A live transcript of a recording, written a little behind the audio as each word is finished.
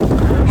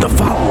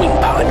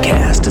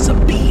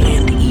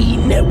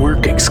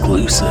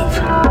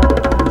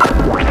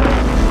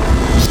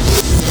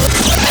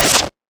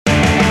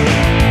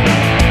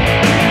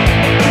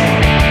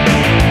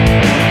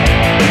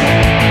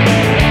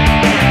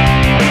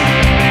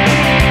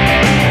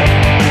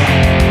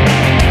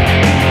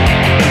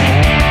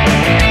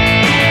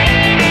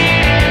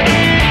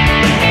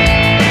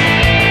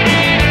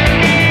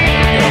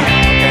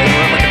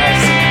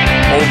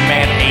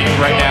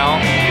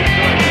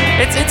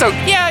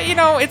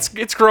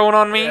it's growing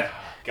on me.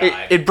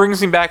 It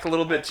brings me back a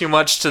little bit too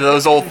much to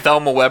those old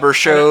Thelma Weber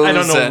shows. I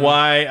don't know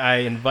why I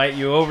invite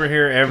you over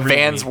here every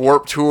Vans week.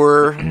 Warped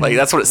Tour. Like,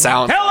 that's what it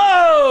sounds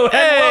Hello! like.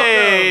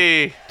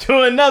 Hey! And welcome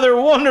to another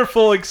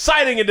wonderful,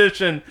 exciting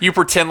edition You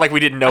pretend like we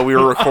didn't know we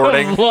were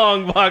recording. of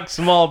Longbox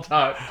Small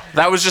Talk.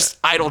 That was just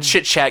idle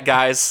chit-chat,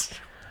 guys.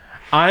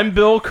 I'm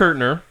Bill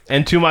Kurtner,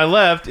 and to my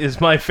left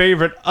is my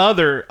favorite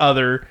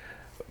other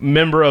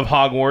member of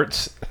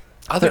Hogwarts.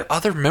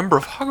 Other member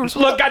of Hogwarts?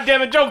 Look,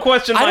 goddammit, don't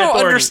question my I don't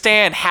authority.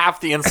 understand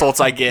half the insults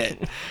I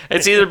get.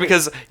 It's either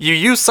because you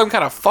use some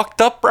kind of fucked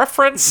up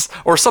reference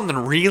or something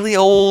really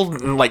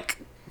old and, like,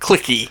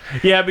 clicky.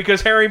 Yeah,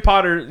 because Harry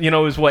Potter,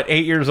 is what,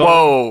 8 years old?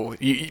 Whoa.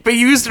 But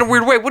you used it in a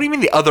weird way. What do you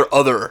mean the other?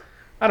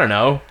 I don't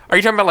know. Are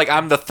you talking about, like,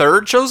 I'm the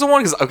third chosen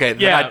one? Okay,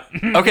 Yeah.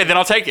 then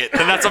I'll take it.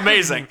 Then that's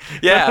amazing.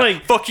 Yeah.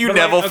 Like, fuck you, but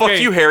Neville. like, Fuck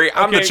you, Harry.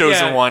 I'm the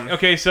chosen one.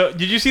 Okay, so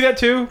did you see that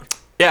too?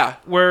 Yeah.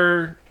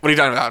 Where What are you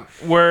talking about?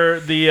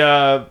 where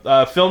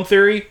the film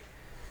theory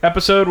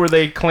episode where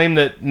they claim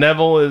that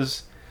Neville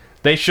is...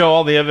 They show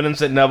all the evidence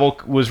that Neville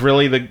was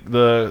really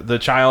the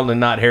child and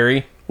not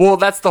Harry. Well,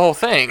 that's the whole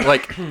thing.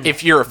 Like,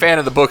 if you're a fan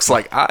of the books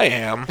like I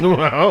am,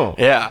 Oh.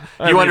 yeah,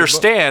 you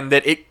understand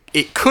that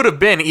it could have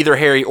been either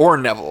Harry or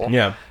Neville.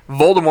 Yeah.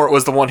 Voldemort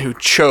was the one who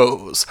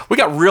chose. We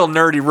got real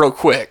nerdy real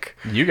quick.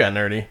 You got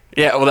nerdy.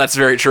 Yeah, well, that's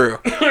very true.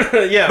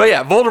 Yeah. But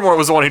yeah, Voldemort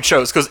was the one who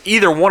chose, because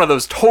either one of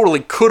those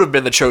totally could have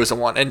been the chosen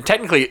one. And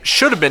technically, it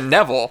should have been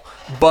Neville,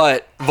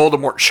 but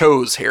Voldemort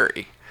chose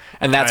Harry.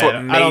 And that's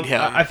what made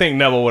him. I think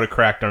Neville would have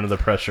cracked under the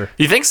pressure.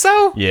 You think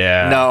so?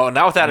 Yeah. No,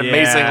 not with that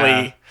amazingly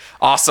Yeah.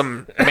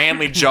 awesome,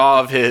 manly jaw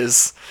of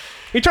his.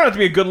 He turned out to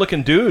be a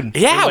good-looking dude.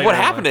 Yeah, what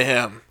happened to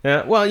him?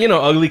 Yeah, well,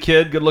 ugly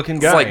kid, good-looking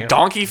guy. It's like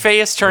donkey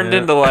face turned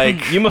into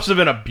like... You must have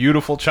been a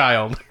beautiful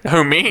child.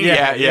 Who, me?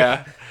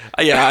 Yeah.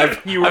 Yeah,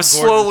 You were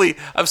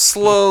I've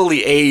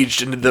slowly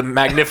aged into the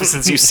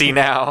magnificence you see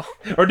now.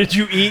 Or did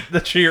you eat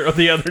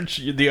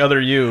the other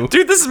you?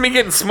 Dude, this is me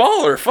getting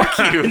smaller. Fuck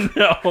you.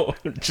 No,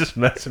 just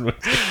messing with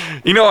you.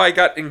 You know, I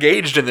got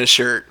engaged in this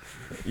shirt.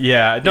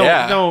 Yeah,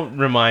 don't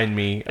remind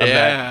me of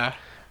Yeah. that.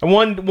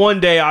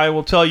 One day I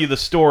will tell you the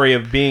story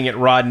of being at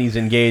Rodney's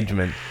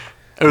engagement.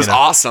 It was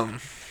awesome.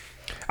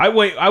 I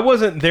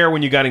wasn't there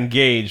when you got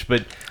engaged,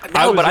 but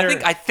No, but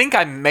I think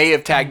I may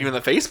have tagged you in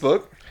the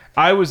Facebook.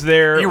 I was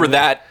there. You were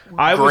that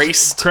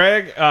graced.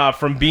 Craig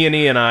from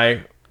B&E and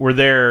I were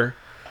there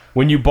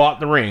when you bought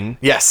the ring.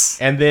 Yes.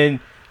 And then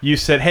you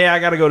said, hey, I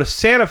got to go to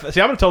Santa Fe.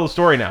 See, I'm going to tell the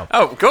story now.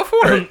 Oh, go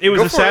for it. It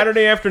was a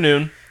Saturday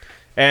afternoon,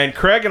 and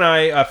Craig and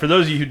I, for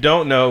those of you who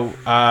don't know,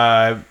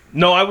 I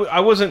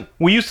wasn't.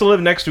 We used to live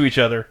next to each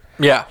other.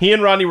 Yeah. He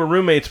and Rodney were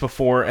roommates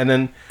before, and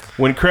then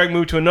when Craig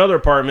moved to another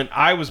apartment,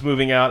 I was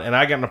moving out, and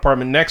I got an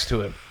apartment next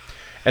to him.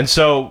 And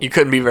so... You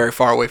couldn't be very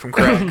far away from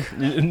Craig.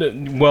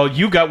 Well,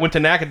 went to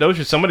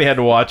Nacogdoches. Somebody had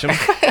to watch him.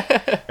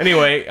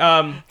 Anyway...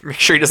 Make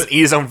sure he doesn't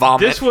eat his own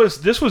vomit. This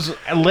was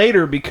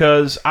later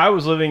because I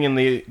was living in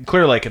the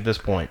Clear Lake at this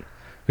point.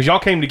 Because y'all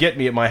came to get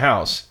me at my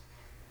house.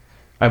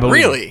 I believe.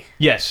 Really?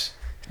 Yes.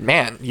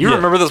 Man, you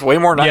remember this way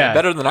more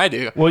better than I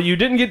do. Well, you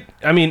didn't get...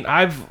 I mean,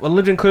 I've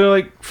lived in Clear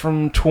Lake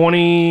from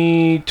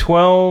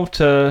 2012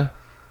 to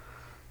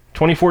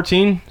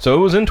 2014. So it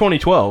was in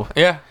 2012.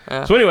 Yeah.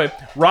 So anyway,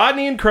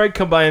 Rodney and Craig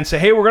come by and say,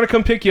 hey, we're going to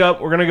come pick you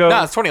up. We're going to go...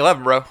 No, it's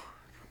 2011, bro.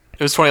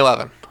 It was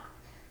 2011.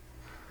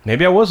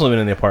 Maybe I was living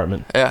in the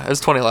apartment. Yeah, it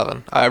was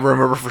 2011. I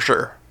remember for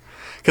sure.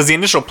 Because the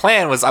initial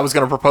plan was I was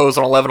going to propose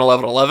on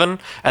 11/11/11,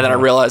 and then I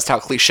realized how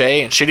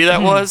cliche and shitty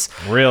that was.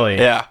 Really?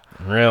 Yeah.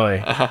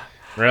 Really?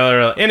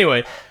 Really?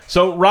 Anyway,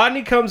 so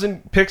Rodney comes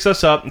and picks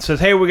us up and says,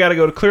 hey, we got to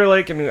go to Clear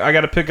Lake, and I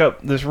got to pick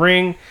up this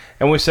ring.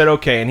 And we said,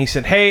 okay. And he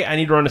said, hey, I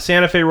need to run to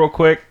Santa Fe real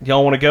quick.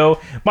 Y'all want to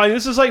go? Mind,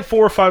 this is like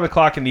 4 or 5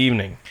 o'clock in the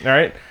evening. All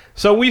right?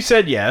 So we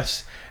said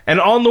yes.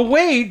 And on the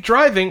way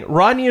driving,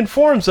 Rodney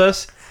informs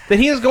us that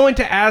he is going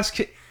to ask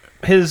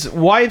his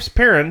wife's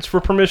parents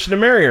for permission to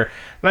marry her.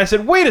 And I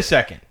said, wait a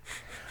second.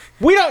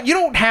 You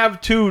don't have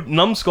two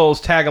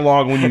numbskulls tag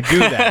along when you do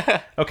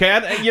that. Okay?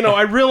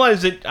 I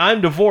realize that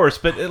I'm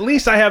divorced, but at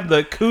least I have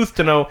the couth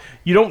to know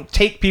you don't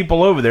take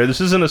people over there.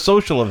 This isn't a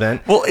social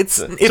event. Well, it's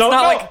not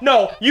like...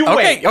 No, you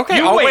wait. Okay,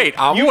 you I'll wait. wait.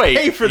 I'll you wait.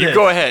 Pay for this. You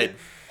go ahead.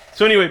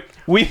 So anyway,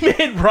 we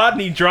made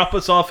Rodney drop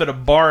us off at a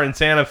bar in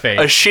Santa Fe.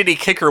 A shitty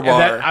kicker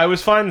bar. I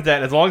was fine with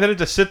that. As long as I didn't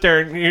just sit there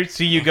and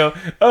see you go,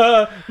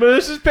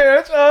 Melissa's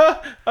parents,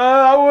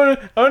 I want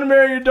to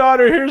marry your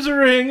daughter. Here's a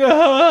ring.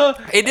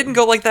 It didn't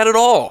go like that at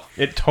all.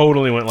 It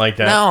totally went like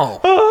that. No.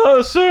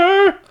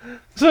 Sir.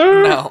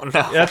 No.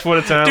 That's what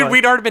it sounded Dude, like.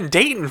 we'd already been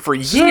dating for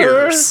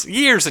years.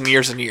 Years and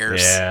years and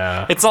years.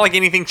 Yeah. It's not like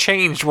anything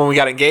changed when we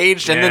got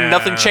engaged, and then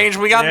nothing changed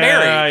when we got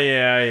married.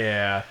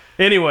 Yeah.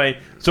 Anyway,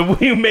 so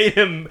we made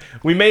him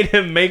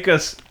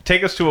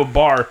take us to a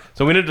bar,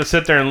 so we needed to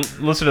sit there and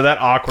listen to that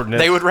awkwardness.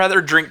 They would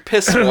rather drink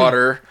piss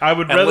water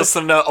and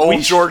listen to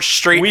old George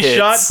Strait hits. We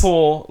shot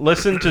pool,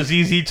 listened to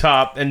ZZ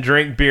Top, and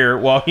drank beer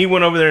while he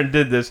went over there and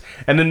did this,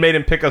 and then made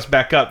him pick us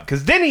back up.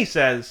 Because then he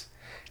says,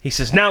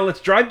 now let's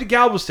drive to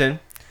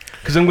Galveston,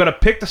 because I'm going to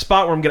pick the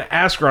spot where I'm going to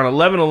ask her on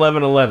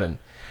 11/11/11.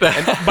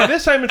 And by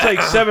this time, it's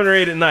like 7 or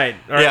 8 at night.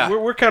 All right,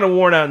 we're kind of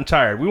worn out and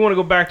tired. We want to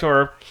go back to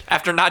our...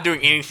 After not doing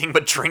anything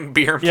but drink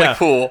beer and play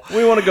pool.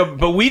 We want to go...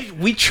 But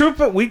we troop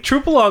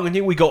along with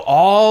you. We go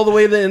all the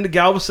way to the end of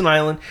Galveston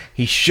Island.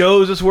 He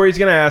shows us where he's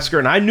going to ask her,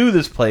 and I knew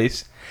this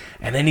place.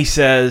 And then he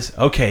says,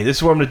 okay, this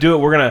is where I'm going to do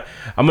it.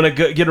 I'm going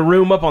to get a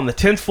room up on the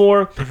 10th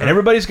floor, and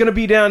everybody's going to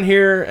be down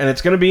here, and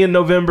it's going to be in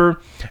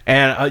November.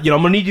 And, I'm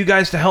going to need you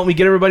guys to help me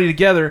get everybody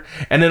together.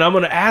 And then I'm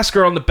going to ask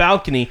her on the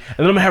balcony, and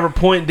then I'm going to have her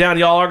point down.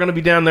 Y'all are going to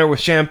be down there with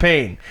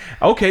champagne.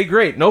 Okay,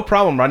 great. No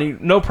problem, Rodney.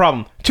 No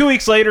problem. 2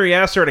 weeks later, he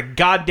asked her at a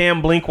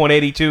goddamn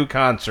Blink-182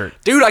 concert.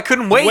 Dude, I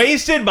couldn't wait.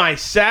 Wasted my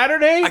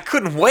Saturday? I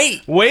couldn't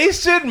wait.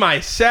 Wasted my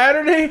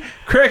Saturday?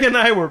 Craig and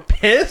I were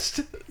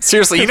pissed.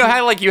 Seriously, you know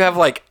how you have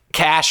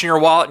cash in your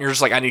wallet and you're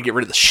just like, I need to get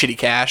rid of the shitty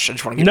cash. I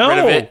just want to get rid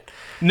of it.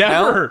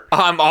 Never. No?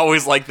 I'm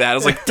always like that. I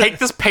was like, take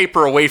this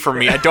paper away from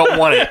me. I don't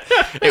want it.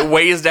 It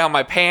weighs down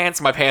my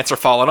pants. My pants are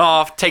falling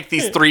off. Take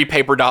these 3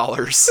 paper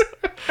dollars.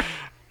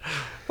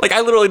 I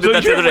literally did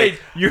that the other day.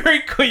 You're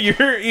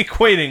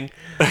equating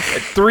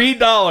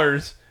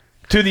 $3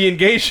 to the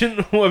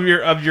engagement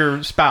of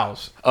your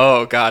spouse.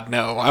 Oh God,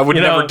 no! I would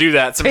never do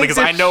that simply because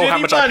I know how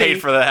much I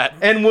paid for that.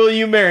 And will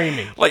you marry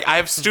me? I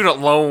have student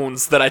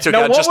loans that I took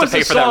out just to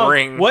pay for that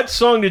ring. What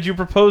song did you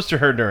propose to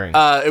her during?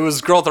 It was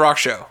 "Girl at the Rock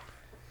Show."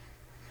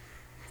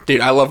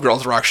 Dude, I love "Girl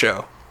at the Rock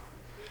Show."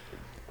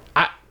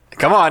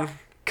 Come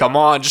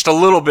on, just a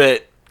little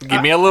bit.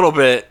 Give me a little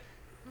bit.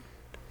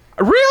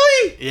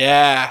 Really?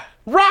 Yeah.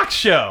 Rock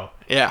show.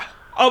 Yeah.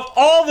 Of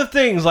all the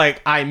things,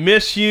 I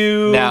miss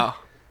you. No.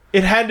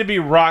 It had to be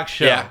rock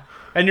show. Yeah.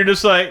 And you're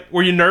just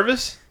were you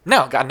nervous?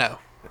 No, God, no.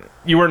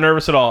 You weren't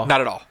nervous at all?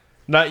 Not at all.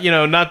 Not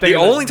thinking.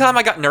 The only time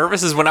I got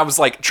nervous is when I was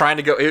trying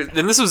to go,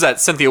 and this was at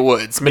Cynthia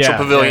Woods, Mitchell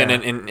Pavilion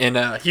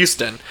in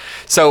Houston.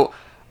 So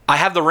I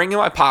have the ring in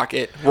my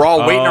pocket. We're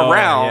all waiting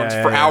around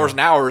for hours and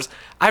hours.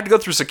 I have to go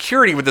through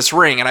security with this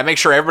ring, and I make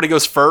sure everybody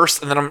goes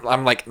first, and then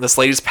I'm like, this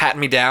lady's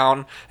patting me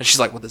down, and she's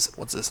like,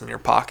 what's this in your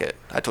pocket?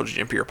 I told you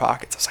to empty your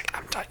pockets. I was like,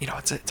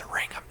 it's a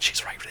ring.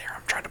 She's right there.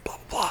 I'm trying to blah,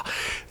 blah, blah.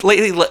 The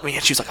lady let me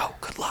in. She was like, oh,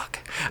 good luck.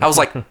 I was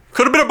like,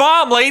 could have been a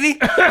bomb, lady.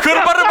 Could have been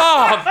a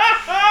bomb.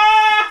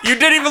 You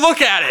didn't even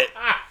look at it.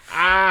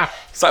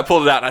 So I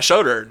pulled it out, and I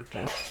showed her.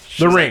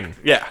 The ring.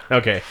 Yeah.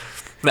 Okay.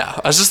 No,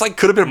 I was just like,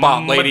 could have been a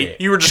bomb, lady.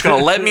 You were just going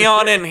to let me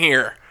on in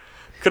here.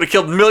 Could have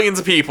killed millions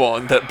of people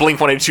in the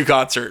Blink-182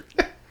 concert.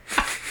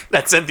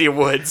 At Cynthia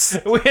Woods.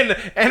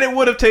 And it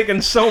would have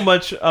taken so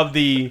much of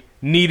the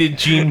needed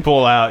gene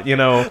pull out,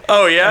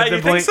 Oh, yeah?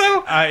 You think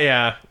so?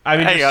 Yeah. I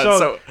mean,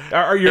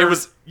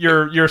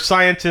 your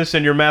scientists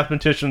and your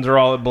mathematicians are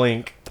all at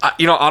Blink.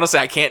 Honestly,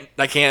 I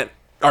can't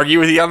argue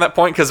with you on that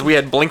point because we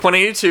had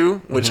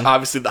Blink-182, which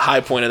obviously the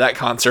high point of that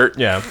concert.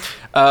 Yeah.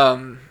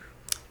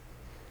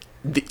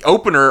 The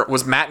opener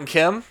was Matt and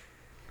Kim.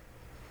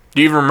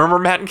 Do you even remember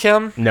Matt and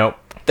Kim? Nope.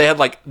 They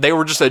had they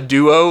were just a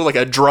duo,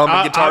 a drum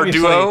and guitar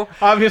duo.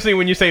 Obviously,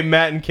 when you say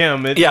Matt and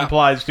Kim, it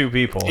implies 2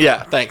 people.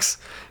 Yeah, thanks.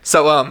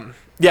 So,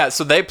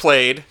 so they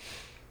played,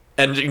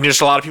 and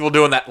just a lot of people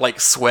doing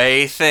that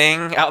sway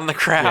thing out in the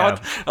crowd.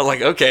 Yeah. I was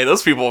like, okay,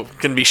 those people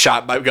can be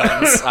shot by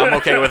guns. I'm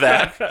okay with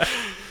that.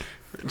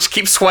 Just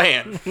keep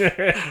swaying.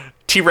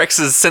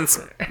 T-Rexes sense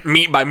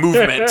meat by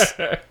movement.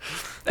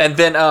 And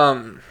then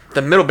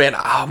the middle band.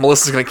 Oh,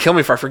 Melissa's gonna kill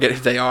me if I forget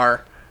who they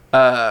are.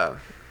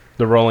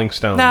 The Rolling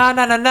Stones. Na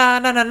na na na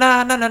na na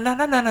na na na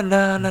na na na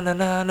na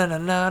na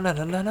na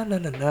na na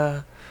na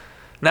na.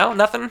 No,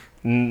 nothing.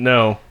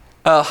 No.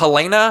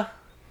 Helena.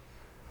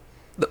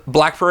 The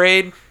Black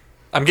Parade.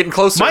 I'm getting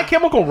closer. My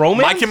Chemical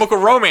Romance. My Chemical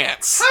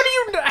Romance.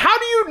 How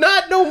do you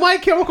not know My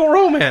Chemical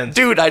Romance?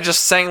 Dude, I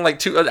just sang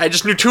two. I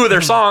just knew 2 of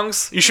their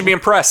songs. You should be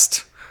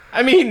impressed.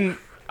 I mean,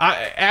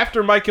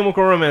 after My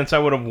Chemical Romance, I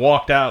would have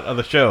walked out of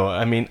the show.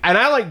 I mean, and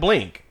I like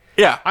Blink.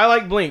 Yeah. I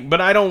like Blink,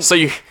 but I don't... So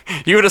you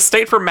would have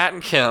stayed for Matt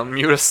and Kim,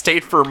 you would have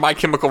stayed for My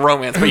Chemical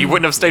Romance, but you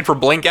wouldn't have stayed for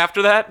Blink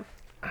after that?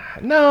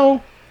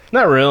 No,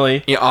 not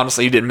really. Yeah,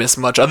 honestly, you didn't miss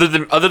much. Other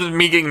than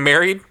me getting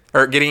married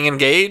or getting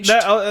engaged?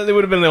 That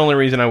would have been the only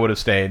reason I would have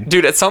stayed.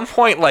 Dude, at some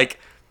point,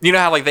 you know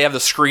how they have the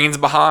screens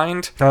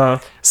behind?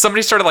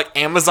 Somebody started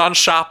Amazon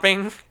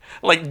shopping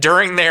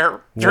during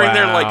their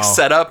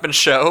setup and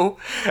show,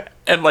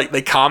 and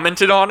they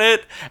commented on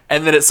it,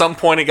 and then at some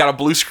point it got a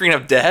blue screen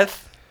of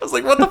death. I was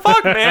like, what the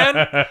fuck,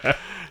 man?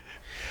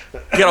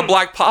 You got a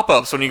black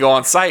pop-ups when you go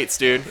on sites,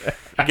 dude.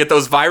 You get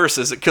those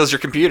viruses. It kills your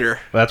computer.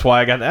 That's why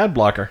I got the ad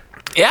blocker.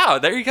 Yeah,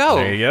 there you go.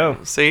 There you go.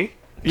 See?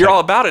 You're all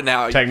about it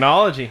now.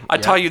 Technology. I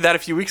taught you that a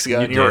few weeks ago,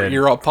 and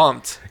you're all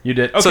pumped. You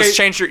did. Okay. So it's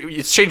changed your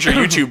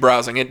YouTube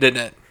browsing, didn't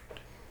it?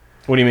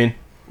 What do you mean?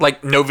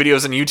 No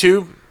videos in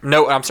YouTube?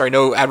 No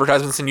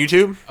advertisements in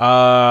YouTube?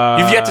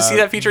 You've yet to see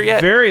that feature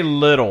yet? Very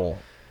little.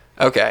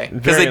 Okay.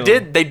 Because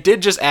they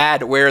did just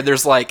add where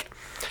there's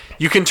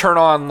you can turn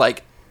on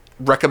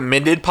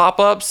recommended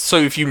pop-ups, so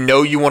if you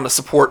want to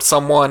support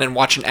someone and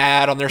watch an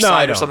ad on their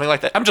site or something like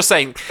that. I'm just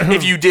saying,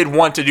 if you did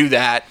want to do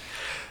that,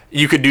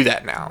 you could do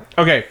that now.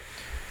 Okay.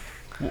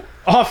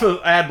 Off of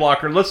ad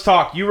blocker, let's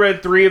talk. You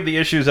read 3 of the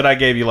issues that I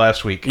gave you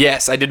last week.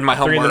 Yes, I did my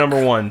homework. 3 of the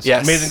number ones.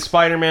 Yes. Amazing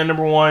Spider-Man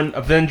number 1,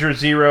 Avengers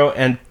 0,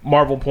 and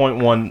Marvel Point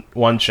 1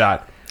 one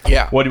shot.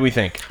 Yeah. What do we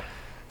think?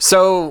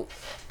 So,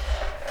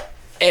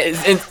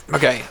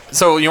 okay.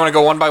 So you want to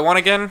go one by one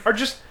again? Or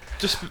just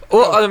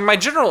Well, my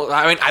general,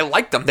 I mean, I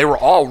liked them. They were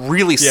all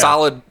really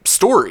solid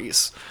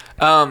stories.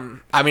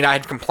 I mean, I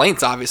had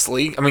complaints,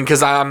 obviously. I mean,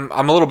 because I'm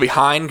a little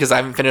behind because I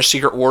haven't finished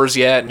Secret Wars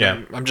yet.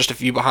 And I'm just a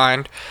few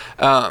behind.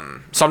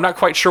 So I'm not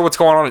quite sure what's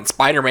going on in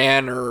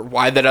Spider-Man or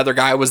why that other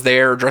guy was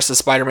there dressed as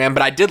Spider-Man.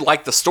 But I did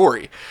like the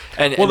story.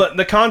 And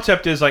the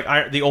concept is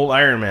like the old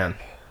Iron Man.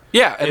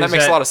 Yeah, and that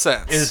makes a lot of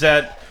sense. Is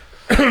that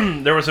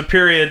there was a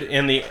period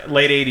in the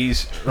late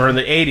 80s or in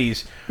the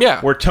 80s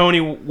where Tony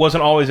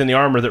wasn't always in the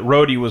armor, that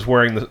Rhodey was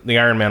wearing the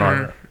Iron Man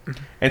armor.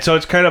 And so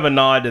it's kind of a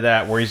nod to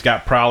that, where he's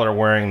got Prowler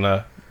wearing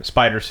the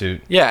spider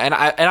suit. Yeah, and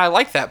I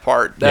like that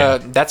part.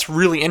 That's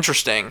really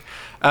interesting.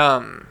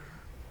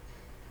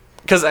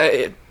 Because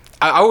I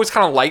always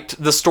kind of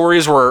liked the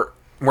stories where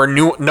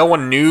no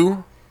one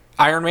knew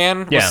Iron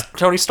Man was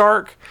Tony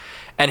Stark.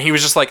 And he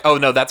was just like, oh,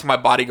 no, that's my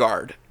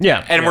bodyguard.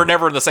 Yeah. And we're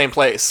never in the same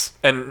place.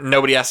 And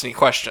nobody asked any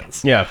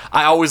questions. Yeah.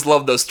 I always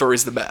love those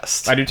stories the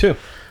best. I do, too.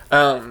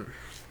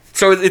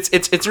 So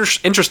it's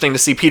interesting to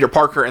see Peter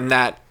Parker in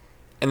that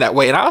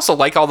way. And I also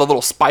like all the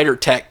little spider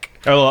tech.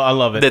 Oh, I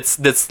love it.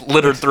 That's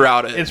littered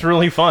throughout it. It's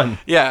really fun.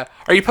 Yeah.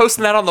 Are you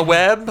posting that on the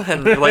web?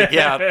 And like,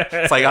 yeah.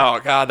 It's like, oh,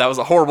 God, that was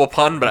a horrible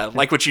pun, but I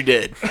like what you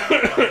did.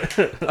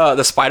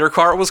 The spider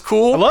cart was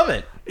cool. I love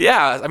it.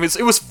 Yeah. I mean,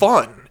 it was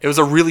fun. It was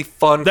a really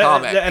fun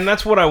comic. And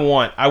that's what I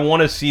want. I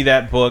want to see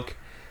that book.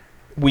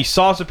 We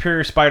saw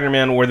Superior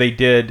Spider-Man where they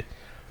did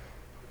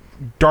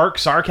dark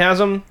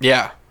sarcasm.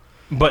 Yeah.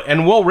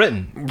 And well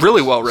written.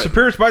 Really well written.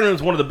 Superior Spider-Man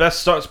is one of the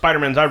best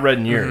Spider-Mans I've read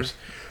in years.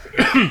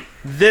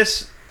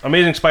 This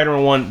Amazing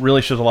Spider-Man 1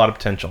 really shows a lot of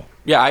potential.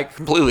 Yeah, I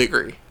completely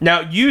agree. Now,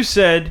 you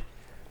said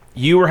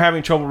you were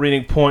having trouble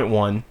reading Point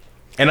 1,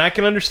 and I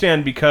can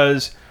understand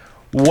because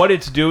what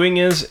it's doing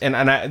is,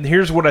 and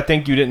here's what I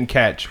think you didn't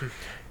catch.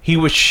 He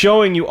was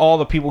showing you all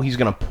the people he's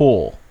going to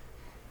pull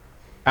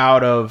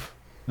out of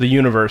the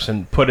universe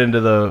and put into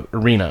the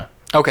arena.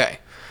 Okay.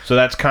 So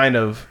that's kind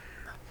of...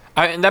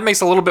 and that makes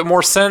a little bit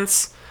more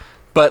sense,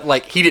 but,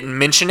 like, he didn't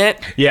mention it.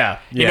 Yeah.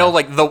 You know,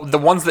 like, the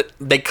ones that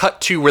they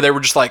cut to where they were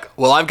just like,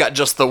 well, I've got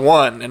just the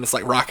one, and it's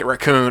like Rocket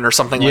Raccoon or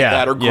something like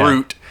that, or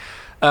Groot.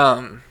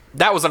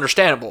 That was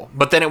understandable.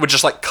 But then it would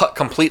just, like, cut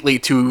completely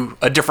to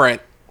a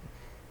different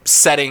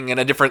setting and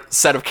a different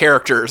set of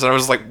characters, and I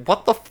was like,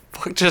 what the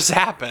fuck just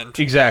happened?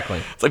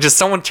 Exactly. It's like, did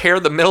someone tear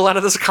the middle out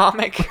of this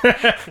comic?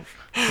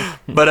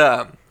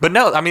 But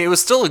no, I mean, it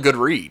was still a good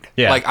read.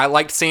 Yeah. Like, I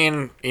liked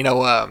seeing,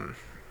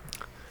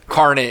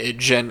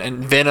 Carnage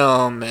and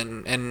Venom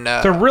and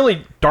it's a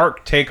really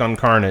dark take on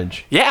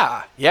Carnage.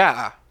 Yeah.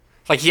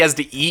 Like, he has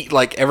to eat,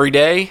 like, every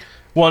day.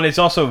 Well, and it's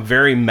also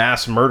very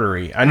mass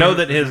murdery. I know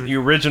that the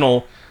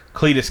original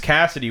Cletus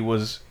Cassidy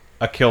was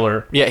a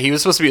killer. Yeah, he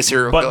was supposed to be a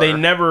serial killer. But they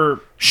never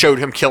showed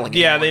him killing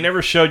anyone. Yeah, they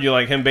never showed you,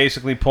 like, him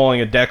basically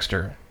pulling a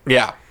Dexter.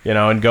 Yeah.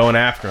 And going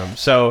after him.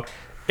 So,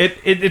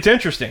 it's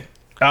interesting.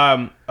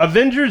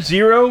 Avengers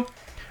 0,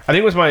 I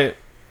think was I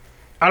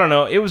don't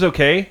know, it was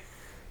okay.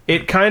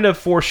 It kind of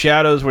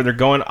foreshadows where they're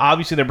going.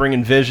 Obviously, they're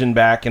bringing Vision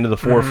back into the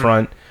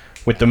forefront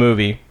with the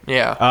movie.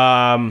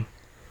 Yeah.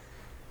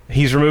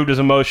 He's removed his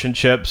emotion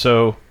chip,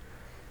 so,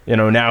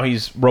 now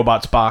he's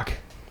Robot Spock.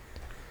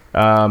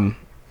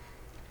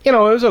 It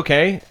was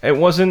okay. It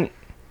wasn't...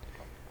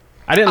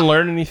 I didn't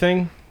learn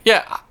anything.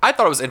 Yeah, I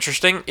thought it was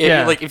interesting.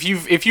 Like, if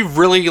you've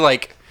really,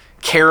 like,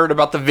 cared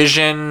about the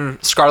Vision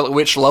Scarlet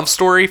Witch love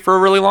story for a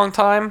really long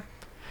time,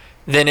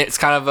 then it's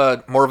kind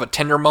of more of a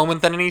tender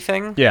moment than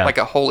anything. Yeah. Like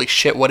a holy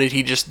shit, what did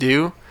he just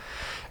do?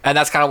 And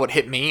that's kind of what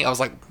hit me. I was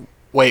like,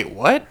 wait,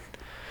 what?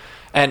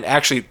 And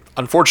actually,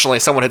 unfortunately,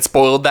 someone had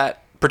spoiled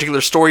that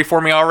particular story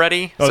for me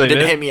already, so it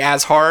didn't hit me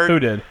as hard. Who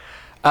did?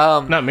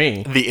 Not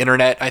me. The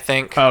internet, I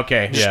think.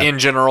 Okay, Just in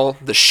general,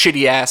 the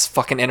shitty ass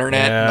fucking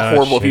internet, and the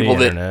horrible people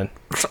that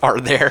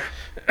are there.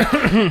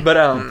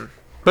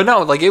 But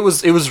no, like, it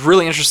was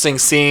really interesting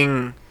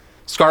seeing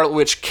Scarlet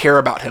Witch care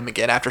about him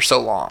again after so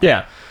long.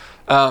 Yeah.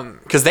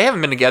 Because they haven't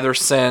been together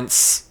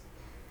since,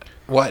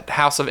 what,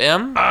 House of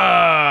M?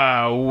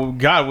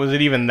 God, was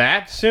it even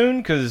that soon?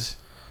 Because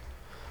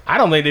I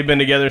don't think they've been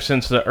together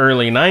since the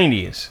early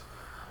 90s.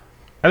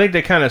 I think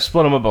they kind of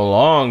split them up a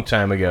long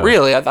time ago.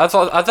 Really? I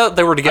thought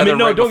they were together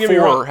don't before get me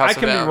wrong. House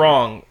of M. I can be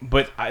wrong,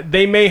 but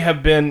they may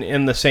have been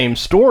in the same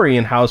story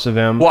in House of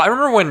M. Well, I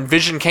remember when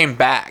Vision came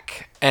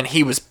back, and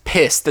he was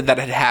pissed that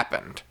had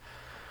happened.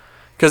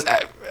 Because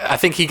I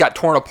think he got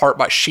torn apart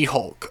by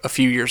She-Hulk a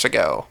few years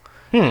ago.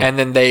 And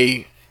then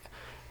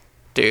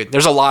Dude,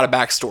 there's a lot of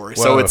backstory,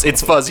 so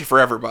it's fuzzy for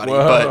everybody.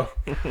 Whoa.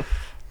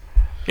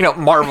 But,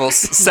 Marvel's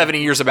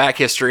 70 years of back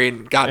history,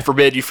 and God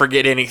forbid you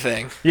forget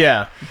anything.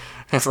 Yeah.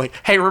 It's like,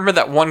 hey, remember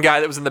that one guy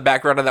that was in the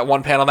background of that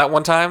one panel that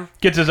one time?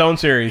 Gets his own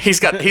series.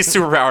 He's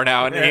superpower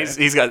now,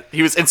 and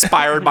he was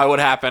inspired by what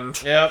happened.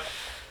 Yep.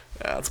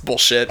 That's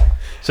bullshit.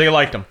 So you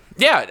liked them?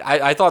 Yeah,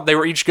 I thought they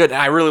were each good,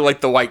 and I really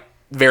like the white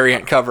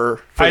variant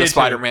cover for the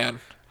Spider-Man.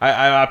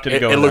 I opted to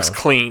go with it looks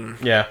clean.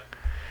 Yeah.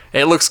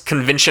 It looks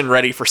convention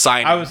ready for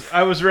signing.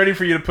 I was ready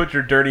for you to put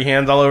your dirty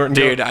hands all over it and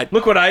Dude, go,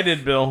 look what I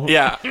did, Bill.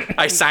 Yeah,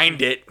 I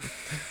signed it.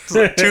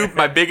 To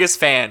my biggest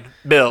fan,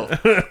 Bill.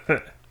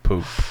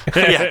 Poop.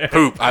 Yeah,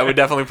 poop. I would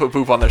definitely put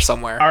poop on there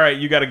somewhere. All right,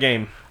 you got a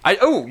game.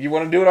 You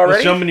want to do it already?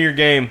 Let's jump into your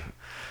game.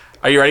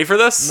 Are you ready for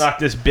this? Knock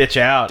this bitch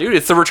out. Dude,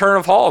 it's the Return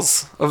of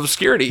Halls of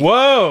Obscurity.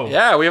 Whoa.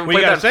 Yeah, we haven't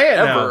played that say it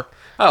ever. now.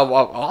 Oh,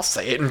 well, I'll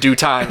say it in due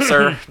time,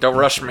 sir. Don't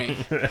rush me.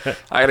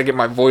 I gotta get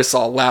my voice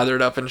all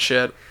lathered up and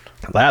shit.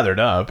 Lathered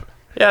up?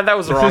 Yeah, that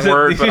was the wrong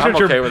word, but I'm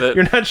okay with it.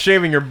 You're not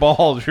shaving your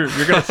balls. You're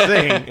gonna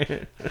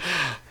sing.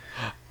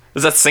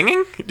 Is that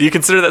singing? Do you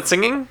consider that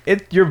singing?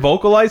 You're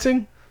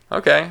vocalizing?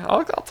 Okay,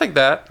 I'll take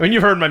that. I mean,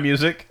 you've heard my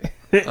music.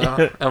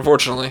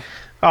 Unfortunately.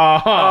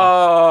 Uh-huh.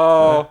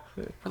 Oh.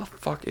 Where the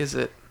fuck is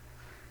it?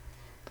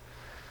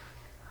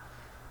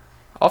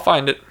 I'll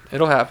find it.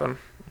 It'll happen.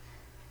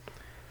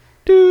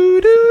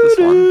 This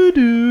one.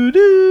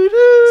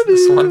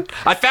 This one.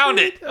 I found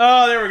it.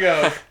 Oh, there we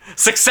go.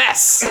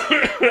 Success.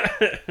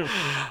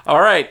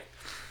 All right.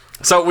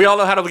 So we all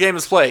know how the game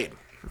is played.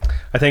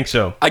 I think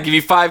so. I give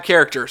you 5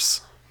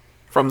 characters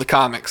from the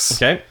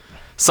comics. Okay.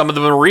 Some of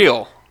them are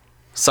real.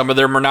 Some of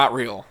them are not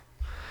real.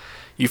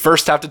 You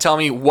first have to tell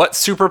me what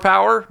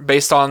superpower,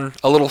 based on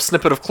a little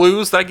snippet of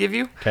clues that I give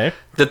you,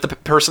 that the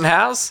person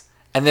has,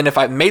 and then if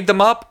I made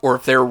them up or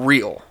if they're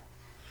real.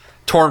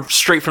 Torn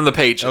straight from the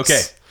pages.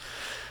 Okay.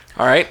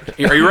 All right.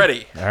 Are you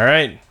ready? All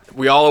right.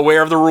 We all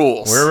aware of the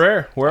rules?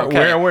 We're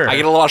aware. I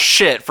get a lot of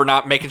shit for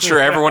not making sure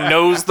everyone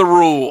knows the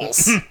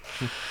rules.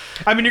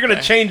 I mean, you're going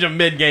to change them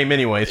mid-game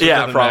anyway, so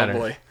yeah, probably.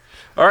 Matter.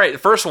 All right, the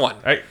first one.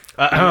 All right.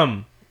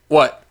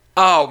 What?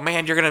 Oh,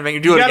 man, you're going to make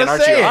me do it again,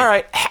 aren't you? All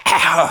right.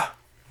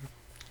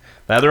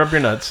 Lather up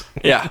your nuts.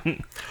 Yeah.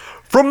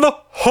 From the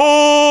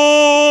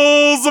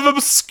halls of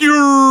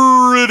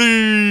obscurity.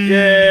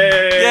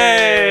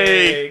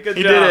 Yay! Good job.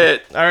 He did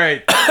it. All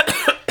right.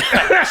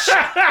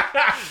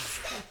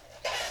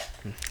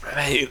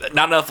 Hey,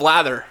 not enough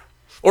lather.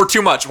 Or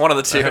too much, one of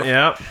the two.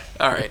 Yeah.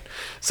 All right.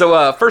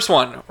 So, first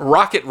one,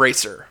 Rocket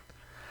Racer.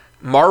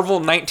 Marvel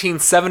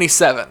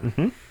 1977.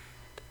 Mm-hmm.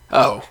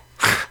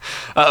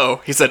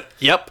 Uh-oh. He said,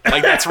 yep,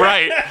 like that's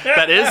right.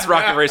 That is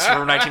Rocket Racer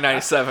from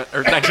 1997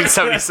 or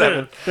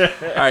 1977. All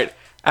right.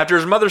 After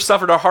his mother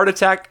suffered a heart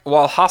attack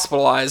while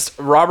hospitalized,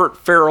 Robert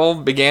Farrell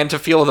began to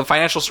feel the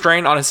financial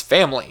strain on his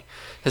family.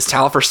 His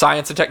talent for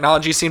science and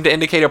technology seemed to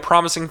indicate a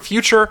promising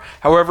future.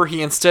 However,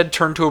 he instead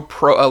turned to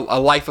a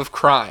life of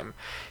crime.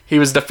 He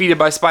was defeated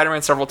by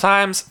Spider-Man several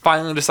times,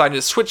 finally decided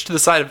to switch to the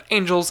side of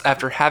Angels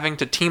after having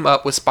to team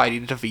up with Spidey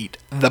to defeat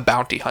the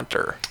Bounty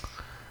Hunter.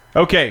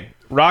 Okay.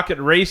 Rocket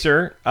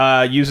Racer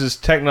uses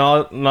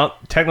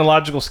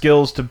technological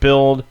skills to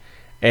build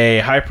a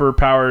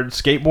hyper-powered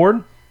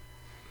skateboard.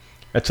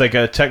 It's like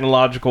a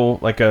technological,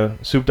 like a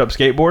souped-up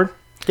skateboard.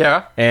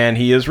 Yeah. And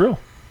he is real.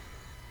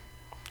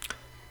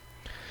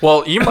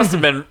 Well, you must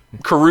have been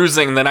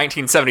perusing the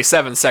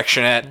 1977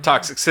 section at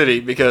Toxic City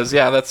because,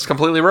 yeah, that's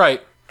completely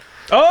right.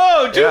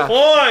 Oh, 2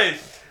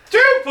 points! 2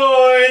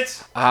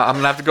 points! I'm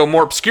going to have to go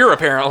more obscure,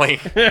 apparently.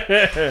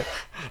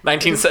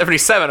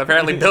 1977.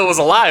 Apparently, Bill was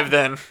alive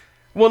then.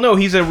 Well, no,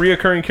 he's a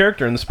reoccurring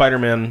character in the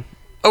Spider-Man.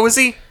 Oh, is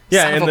he?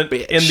 Yeah, in the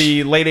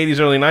late 80s,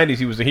 early 90s,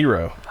 he was a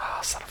hero. Oh,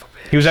 son of a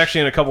bitch. He was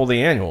actually in a couple of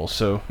the annuals,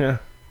 so, yeah.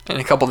 And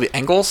a couple of the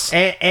angles?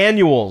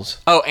 Annuals.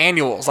 Oh,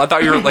 annuals. I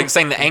thought you were like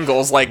saying the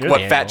angles, like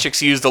what fat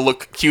chicks use to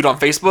look cute on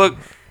Facebook.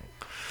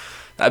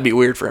 That'd be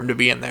weird for him to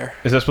be in there.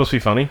 Is that supposed to be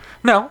funny?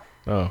 No.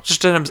 Oh.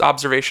 Just an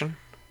observation.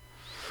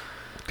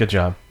 Good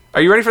job.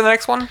 Are you ready for the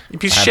next one? You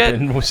piece of shit. I've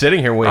been sitting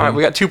here waiting. All right,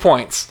 we got 2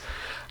 points.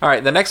 All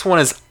right, the next one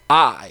is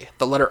I,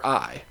 the letter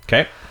I.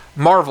 Okay.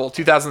 Marvel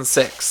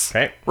 2006.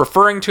 Okay.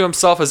 Referring to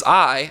himself as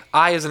I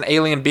is an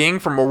alien being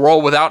from a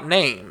world without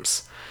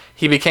names.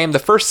 He became the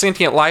first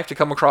sentient life to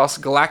come across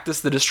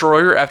Galactus the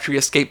Destroyer after he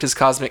escaped his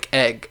cosmic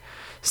egg.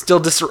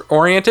 Still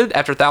disoriented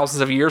after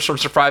thousands of years from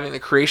surviving the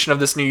creation of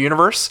this new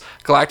universe,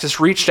 Galactus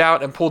reached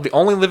out and pulled the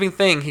only living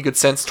thing he could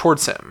sense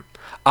towards him.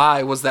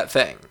 I was that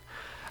thing.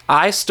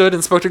 I stood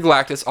and spoke to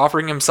Galactus,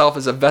 offering himself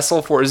as a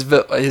vessel for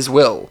his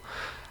will.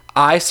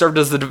 I served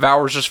as the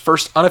Devourer's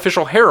first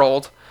unofficial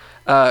herald.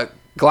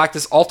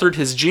 Galactus altered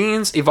his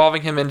genes,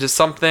 evolving him into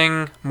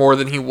something more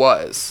than he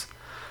was.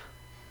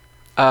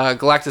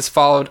 Galactus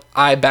followed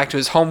I back to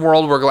his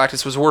homeworld, where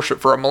Galactus was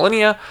worshipped for a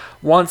millennia.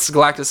 Once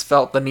Galactus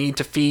felt the need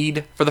to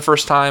feed for the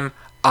first time,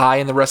 I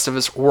and the rest of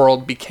his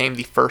world became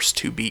the first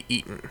to be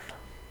eaten.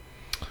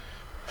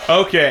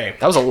 Okay.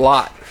 That was a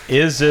lot.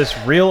 Is this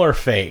real or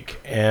fake?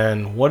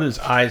 And what is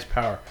I's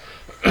power?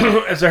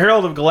 As a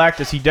herald of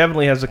Galactus, he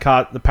definitely has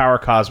the power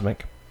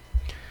cosmic.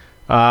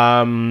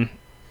 I'm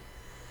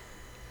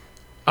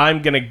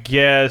going to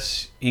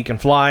guess he can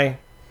fly.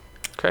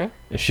 Okay.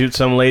 Shoot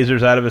some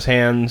lasers out of his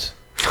hands.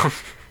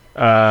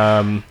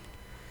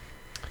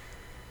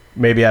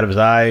 Maybe out of his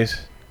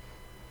eyes.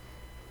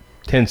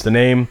 Hence the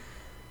name.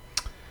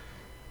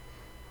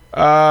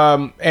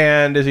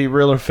 And is he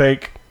real or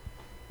fake?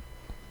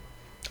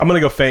 I'm gonna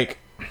go fake.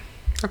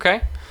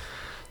 Okay.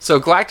 So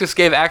Galactus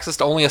gave access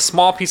to only a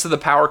small piece of the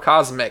power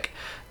cosmic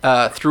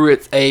through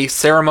a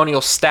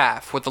ceremonial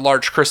staff with a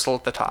large crystal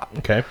at the top.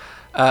 Okay.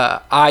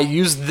 I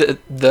used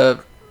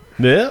the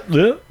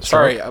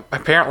Sorry,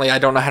 apparently I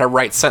don't know how to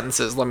write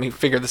sentences. Let me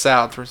figure this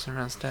out. Through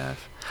ceremonial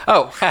staff.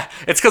 Oh,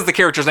 it's because the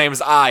character's name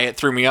is I. It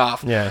threw me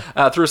off.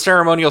 Yeah. Through a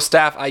ceremonial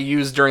staff I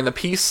used during the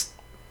piece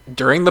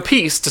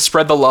to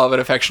spread the love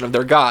and affection of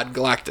their god,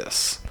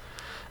 Galactus.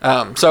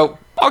 So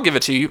I'll give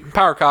it to you.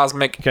 Power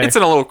cosmic. Okay. It's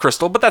in a little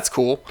crystal, but that's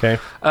cool. Okay.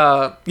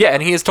 Yeah,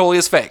 and he is totally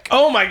as fake.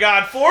 Oh my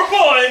god, 4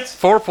 points!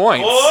 4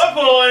 points. 4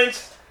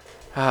 points!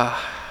 We're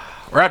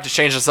gonna have to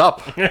change this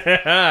up.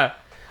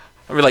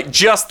 I'll be like,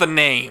 just the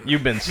name.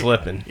 You've been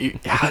slipping.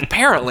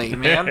 Apparently,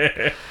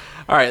 man.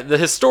 All right, the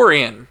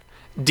Historian.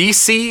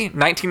 DC,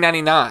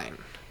 1999.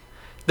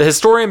 The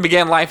Historian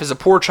began life as a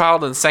poor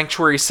child in the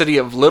sanctuary city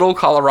of Little,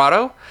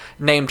 Colorado,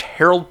 named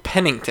Harold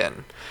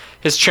Pennington.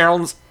 His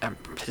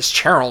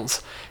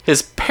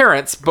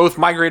parents both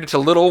migrated to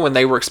Little when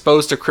they were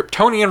exposed to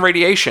Kryptonian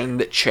radiation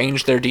that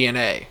changed their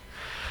DNA.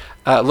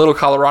 Little,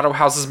 Colorado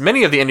houses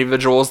many of the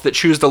individuals that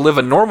choose to live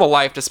a normal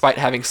life despite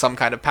having some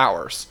kind of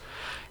powers.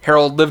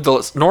 Harold lived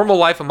a normal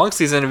life amongst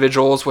these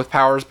individuals with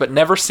powers, but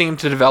never seemed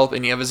to develop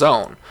any of his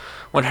own.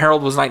 When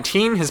Harold was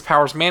 19, his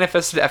powers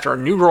manifested after a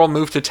new girl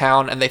moved to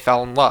town and they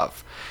fell in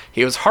love.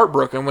 He was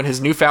heartbroken when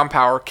his newfound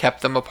power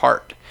kept them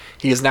apart.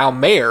 He is now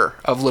mayor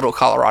of Little,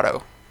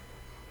 Colorado.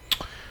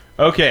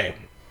 Okay,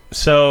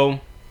 so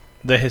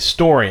the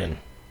Historian.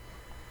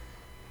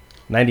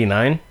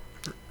 99?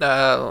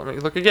 Let me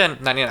look again.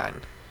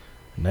 99.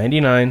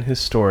 99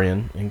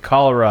 Historian in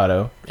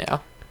Colorado. Yeah.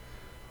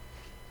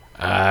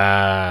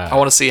 I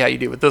want to see how you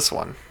do with this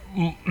one.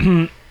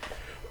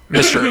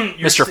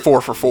 Mr.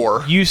 4 for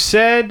 4. You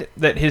said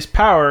that his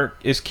power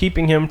is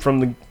keeping him from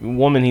the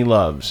woman he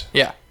loves.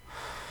 Yeah.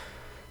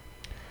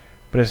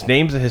 But his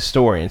name's a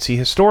Historian. See,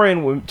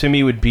 Historian to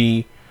me would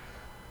be,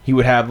 he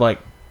would have like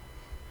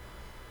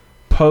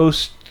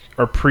post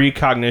or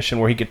precognition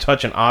where he could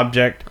touch an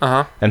object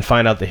and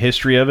find out the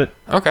history of it.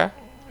 Okay.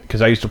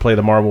 Because I used to play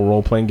the Marvel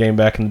role-playing game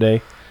back in the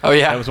day. Oh,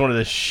 yeah. That was one of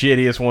the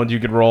shittiest ones you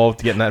could roll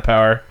to get in that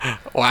power.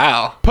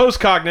 Wow.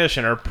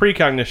 Post-cognition or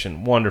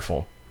precognition.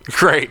 Wonderful.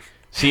 Great.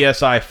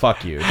 CSI,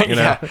 fuck you. You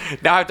know? Yeah.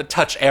 Now I have to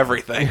touch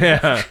everything.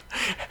 Yeah.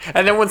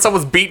 And then when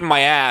someone's beating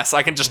my ass,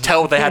 I can just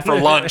tell what they had for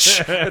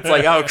lunch. It's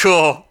like, oh,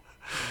 cool.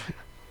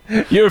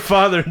 Your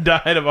father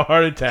died of a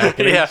heart attack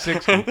at age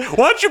 60. Why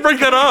don't you bring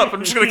that up?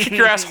 I'm just going to kick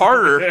your ass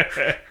harder.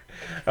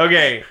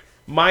 Okay.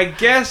 My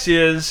guess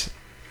is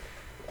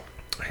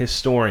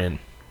Historian.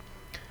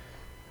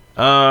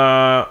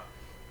 I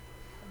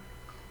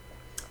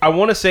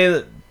want to say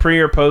that pre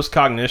or post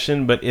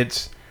cognition, but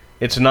it's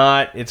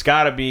not. It's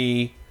got to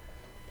be.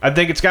 I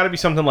think it's got to be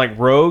something like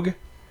Rogue,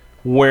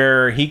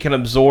 where he can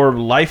absorb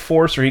life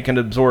force or he can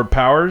absorb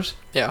powers.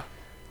 Yeah.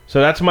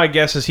 So that's my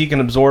guess, is he can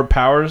absorb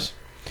powers.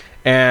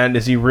 And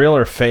is he real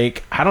or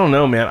fake? I don't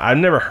know, man. I've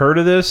never heard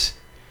of this.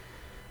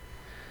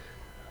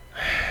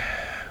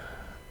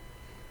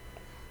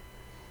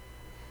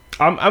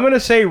 I'm going to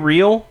say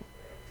real.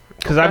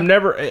 Because I've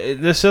never...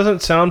 This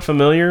doesn't sound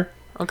familiar.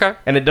 Okay.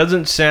 And it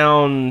doesn't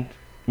sound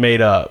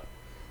made up.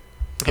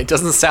 It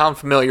doesn't sound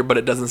familiar, but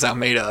it doesn't sound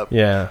made up.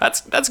 Yeah.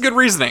 That's good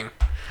reasoning.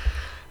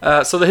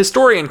 So the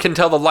Historian can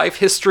tell the life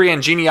history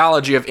and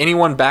genealogy of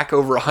anyone back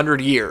over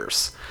 100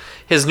 years.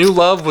 His new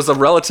love was a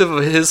relative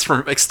of his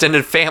from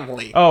extended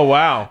family. Oh,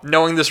 wow.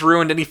 Knowing this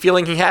ruined any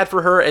feeling he had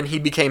for her, and he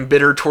became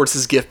bitter towards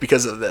his gift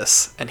because of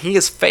this. And he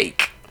is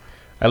fake.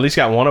 I at least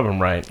got one of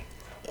them right.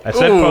 I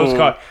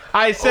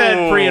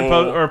said pre and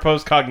post or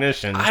post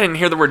cognition. I didn't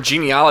hear the word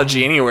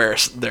genealogy anywhere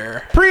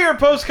there. Pre or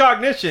post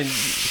cognition.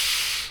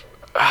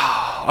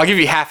 I'll give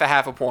you half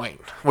a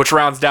point, which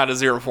rounds down to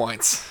 0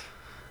 points.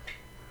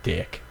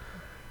 Dick.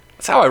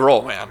 That's how I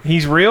roll, man.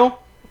 He's real?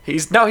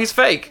 He's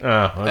fake.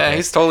 Oh, okay. Yeah,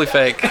 he's totally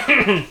fake.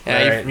 Yeah,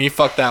 right. you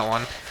fucked that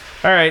one.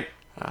 All right.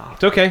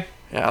 It's okay.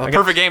 Yeah, the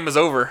perfect game is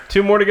over.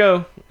 2 more to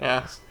go.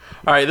 Yeah.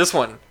 All right, this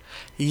one.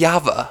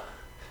 Java.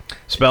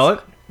 Spell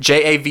it.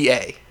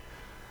 Java.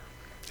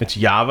 It's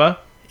Java?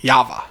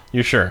 Java.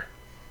 You're sure?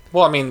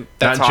 Well, I mean,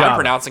 that's Not how Java. I'm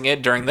pronouncing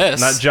it during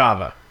this. Not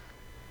Java.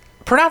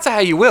 Pronounce it how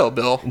you will,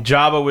 Bill.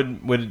 Java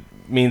would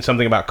mean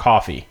something about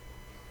coffee.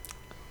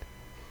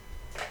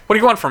 What do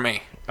you want from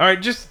me? All right,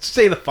 just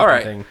say the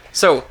fucking thing.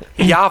 So,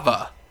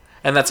 Java,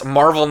 and that's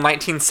Marvel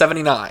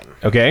 1979.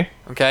 Okay.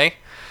 Okay?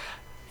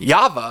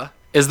 Java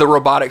is the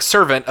robotic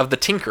servant of the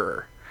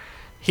Tinkerer.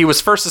 He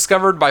was first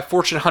discovered by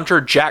fortune hunter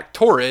Jack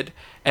Torrid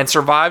and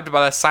survived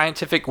by the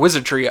scientific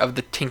wizardry of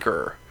the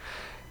Tinkerer.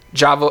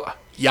 Java,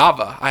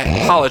 I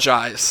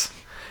apologize.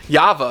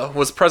 Java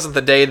was present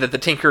the day that the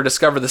Tinkerer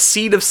discovered the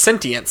seed of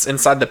sentience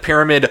inside the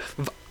pyramid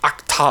of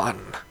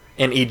Akhtan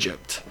in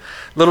Egypt.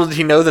 Little did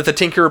he know that the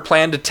Tinkerer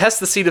planned to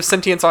test the seed of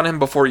sentience on him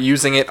before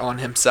using it on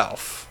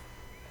himself.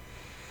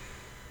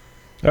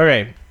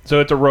 Okay, so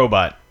it's a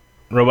robot.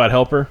 Robot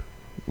helper,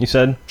 you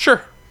said?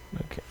 Sure.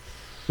 Okay.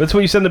 That's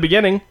what you said in the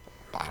beginning.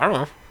 I don't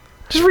know.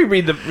 Just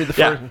read the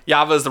first.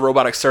 Yava is the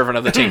robotic servant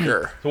of the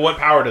Tinker. So what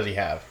power does he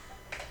have?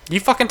 You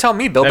fucking tell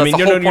me, Bill. That's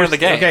the whole point of the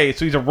game. Okay,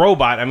 so he's a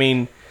robot. I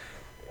mean,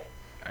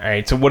 all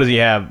right. So what does he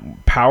have?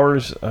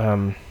 Powers?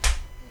 I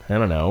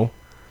don't know.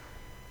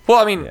 Well,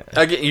 I mean,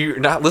 again, you're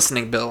not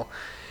listening, Bill.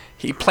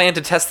 He planned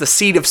to test the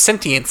seed of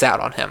sentience out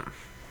on him.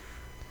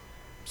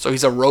 So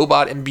he's a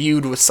robot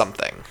imbued with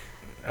something.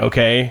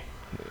 Okay.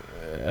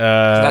 He's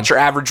not your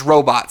average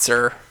robot,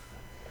 sir.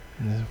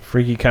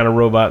 Freaky kind of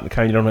robot, the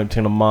kind you don't have to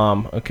tell a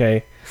mom.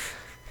 Okay.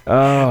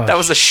 That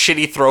was a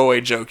shitty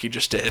throwaway joke you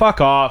just did. Fuck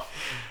off.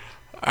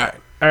 All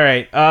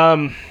right.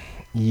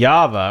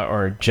 Yava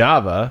or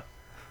Java.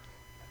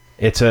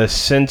 It's a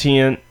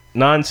sentient,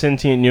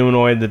 non-sentient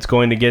humanoid that's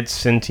going to get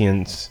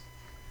sentience.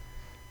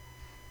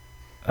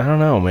 I don't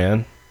know,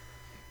 man.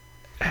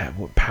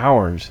 What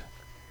powers?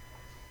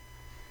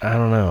 I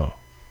don't know.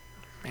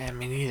 Man,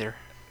 me neither.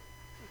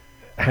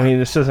 I mean,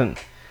 this doesn't...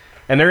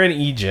 And they're in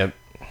Egypt.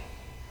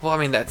 Well, I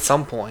mean, at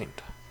some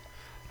point.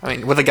 I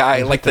mean, with a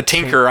guy like the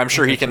Tinker, I'm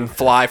sure he can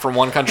fly from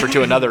one country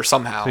to another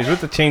somehow. So he's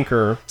with the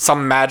Tinker.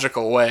 Some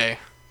magical way.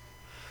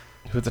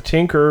 He's with the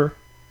Tinker.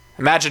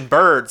 Imagine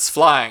birds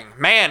flying.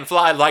 Man,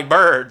 fly like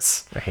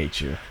birds. I hate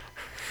you.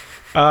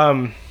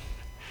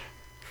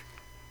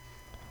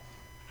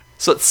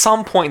 So at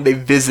some point they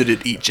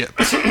visited Egypt.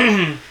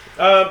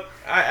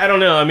 I don't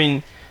know. I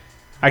mean,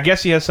 I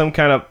guess he has some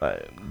kind of...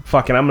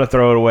 fucking, I'm going to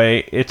throw it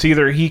away. It's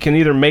either he can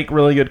either make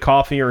really good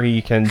coffee or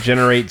he can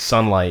generate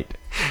sunlight.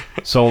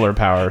 Solar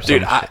power.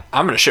 Dude, I'm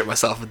going to shit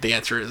myself if the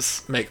answer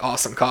is make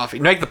awesome coffee.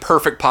 Make the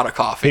perfect pot of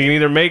coffee. He can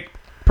either make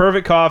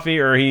perfect coffee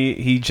or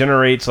he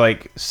generates,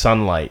 like,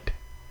 sunlight.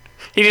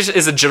 He just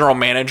is a general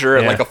manager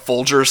at, like, a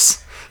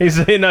Folgers. He's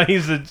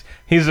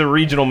a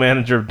regional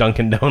manager of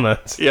Dunkin'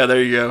 Donuts. Yeah,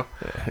 there you go.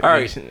 All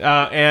right.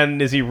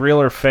 And is he real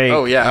or fake?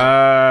 Oh,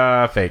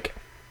 yeah. Fake.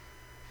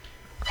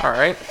 All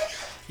right.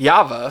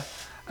 Yava...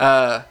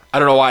 I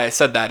don't know why I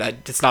said that.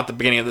 It's not the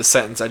beginning of the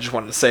sentence. I just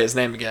wanted to say his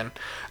name again.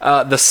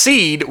 The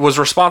seed was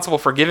responsible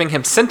for giving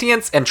him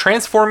sentience and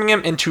transforming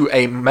him into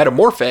a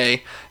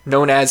metamorphe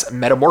known as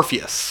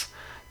Metamorpheus,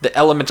 the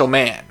elemental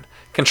man.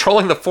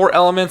 Controlling the 4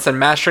 elements and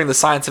mastering the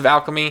science of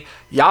alchemy,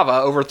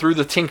 Yava overthrew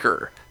the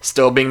Tinker.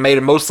 Still being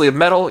made mostly of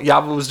metal,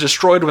 Yava was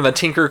destroyed when the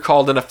Tinker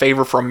called in a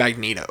favor from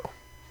Magneto.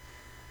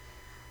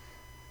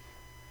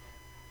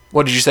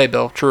 What did you say,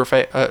 Bill? True or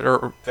fake?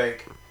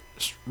 Fake.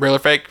 Real or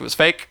fake? It was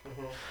fake?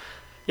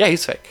 Yeah,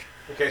 he's fake.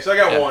 Okay, so I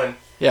got one.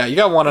 Yeah, you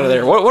got one out of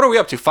there. What are we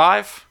up to?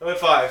 5? I'm at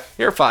 5.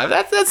 You're 5.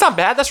 That's not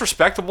bad. That's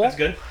respectable. That's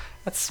good.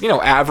 That's,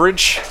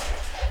 average.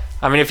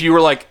 I mean, if you were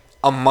like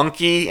a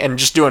monkey and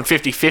just doing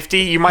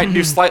 50-50, you might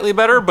do slightly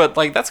better, but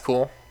like that's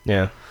cool.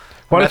 Yeah.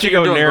 Why don't you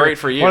go great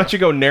for you. Why don't you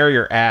go nair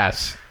your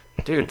ass?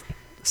 Dude,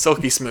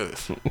 silky smooth.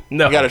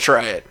 No. You got to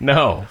try it.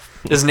 No.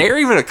 Is Nair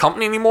even a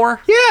company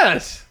anymore?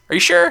 Yes. Are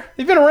you sure?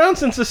 They've been around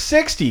since the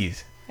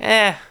 60s.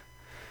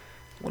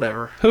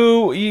 Whatever.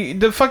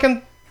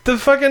 The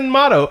fucking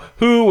motto,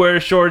 who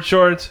wears short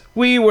shorts?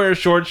 We wear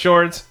short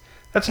shorts.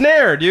 That's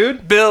Nair,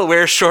 dude. Bill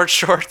wears short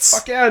shorts.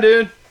 Fuck yeah,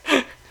 dude.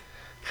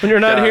 When you're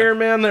not here,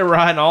 man, they're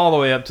riding all the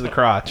way up to the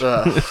crotch.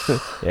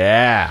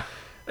 Yeah.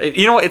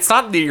 You know what? It's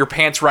not that your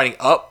pants riding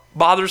up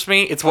bothers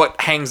me. It's what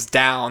hangs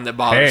down that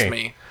bothers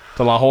me. It's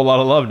a whole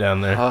lot of love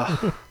down there.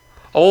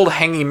 Old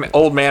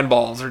man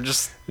balls are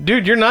just...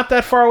 Dude, you're not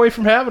that far away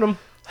from having them.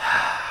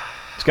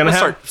 It's gonna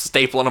start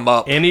stapling them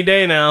up. Any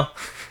day now.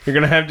 You're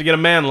going to have to get a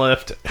man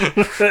lift.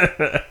 Is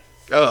that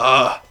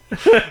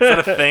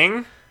a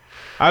thing?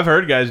 I've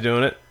heard guys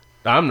doing it.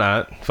 I'm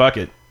not. Fuck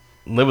it.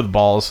 Live with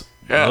balls.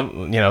 Yeah.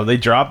 They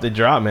drop,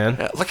 man.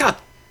 Yeah,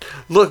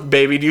 look,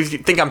 baby, do you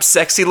think I'm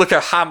sexy? Look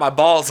how high my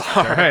balls are.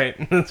 All right.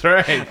 That's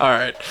right. All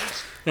right.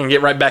 And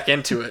get right back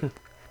into it.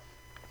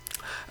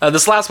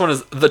 This last one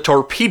is The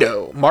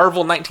Torpedo,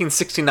 Marvel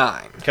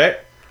 1969. Okay.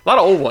 A lot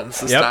of old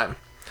ones this time.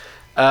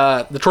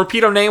 The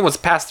Torpedo name was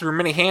passed through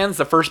many hands,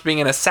 the first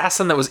being an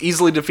assassin that was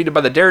easily defeated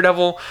by the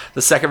Daredevil.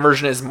 The second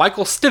version is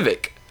Michael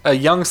Stivic, a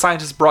young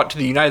scientist brought to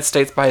the United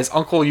States by his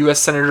uncle, U.S.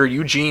 Senator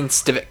Eugene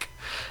Stivic.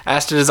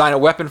 Asked to design a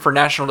weapon for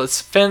national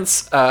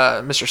defense,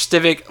 Mr.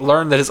 Stivic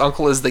learned that his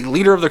uncle is the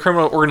leader of the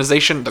criminal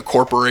organization, the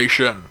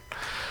Corporation.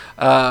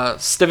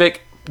 Stivic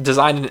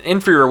designed an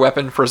inferior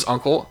weapon for his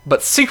uncle,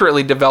 but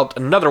secretly developed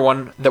another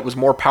one that was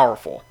more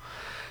powerful.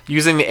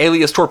 Using the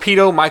alias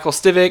Torpedo, Michael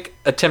Stivic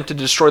attempted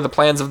to destroy the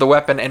plans of the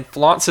weapon and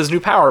flaunts his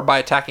new power by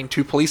attacking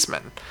 2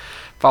 policemen.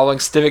 Following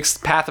Stivic's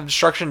path of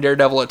destruction,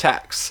 Daredevil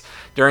attacks.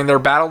 During their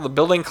battle, the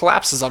building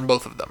collapses on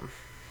both of them.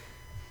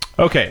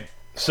 Okay,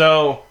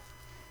 so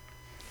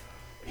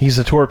he's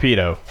a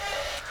torpedo.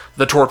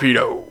 The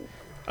Torpedo.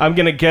 I'm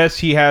gonna guess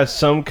he has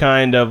some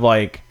kind of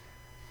like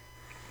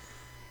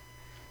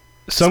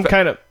some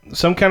kind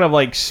of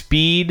like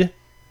speed.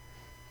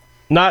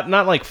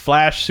 Not like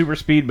Flash super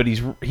speed, but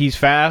he's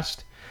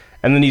fast,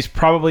 and then he's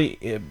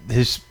probably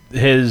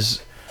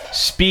his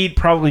speed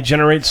probably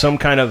generates some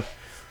kind of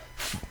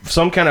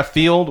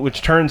field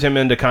which turns him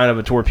into kind of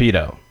a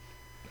torpedo,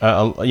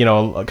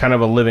 kind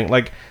of a living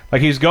like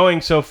he's going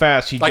so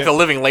fast. A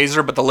living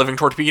laser, but the living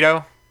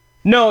torpedo.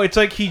 No, it's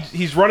like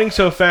he's running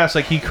so fast,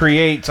 like he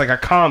creates like a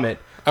comet.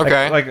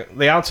 Okay. Like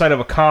the outside of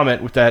a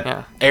comet with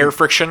that air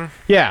friction.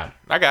 Yeah.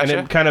 I gotcha.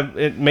 And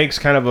it makes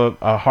kind of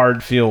a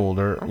hard field,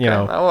 or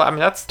Oh, I mean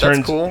that's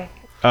cool.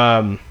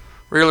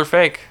 Real or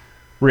fake?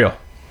 Real.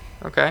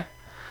 Okay.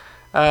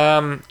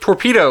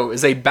 Torpedo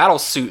is a battle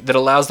suit that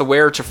allows the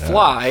wearer to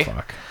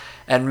fly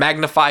and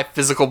magnify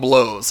physical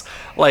blows.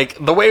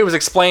 Like, the way it was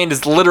explained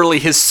is literally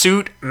his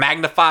suit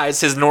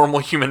magnifies his normal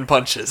human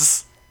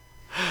punches.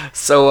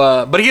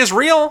 So, but he is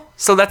real,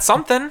 so that's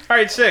something. All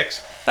right,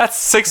 6. That's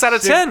 6 out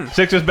of 10.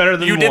 6 is better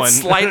than 1. You did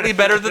slightly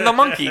better than the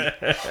monkey.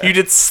 You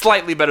did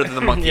slightly better than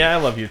the monkey. Yeah, I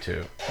love you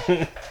too.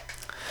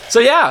 So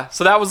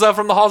that was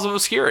from the Halls of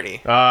Obscurity.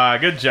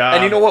 Good job.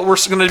 And you know what we're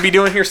going to be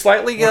doing here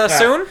slightly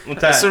soon?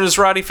 What's that? As soon as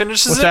Roddy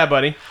finishes What's that,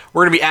 buddy?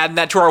 We're going to be adding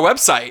that to our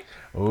website.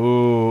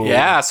 Ooh.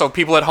 Yeah, so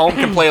people at home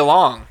can play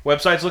along.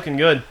 Website's looking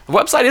good. The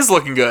website is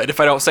looking good, if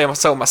I don't say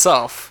so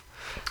myself.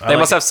 They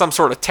must have some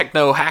sort of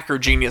techno hacker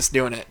genius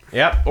doing it.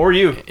 Yep, or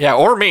you. Yeah,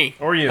 or me.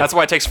 Or you. That's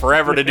why it takes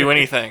forever to do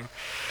anything.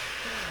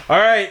 All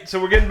right,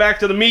 so we're getting back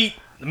to the meat.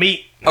 The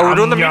meat. Oh, we're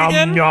doing the meat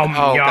again? Yum,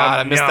 oh, God,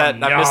 I missed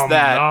that. I missed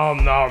that. All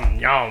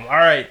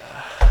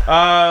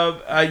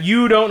right.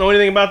 You don't know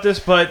anything about this,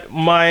 but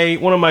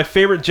one of my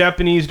favorite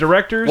Japanese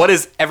directors. What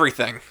is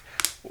everything?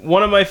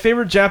 One of my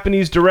favorite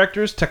Japanese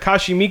directors,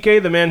 Takashi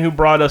Miike, the man who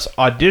brought us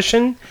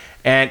Audition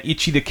and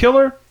Ichi the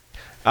Killer,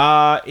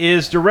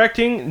 is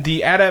directing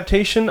the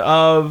adaptation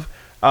of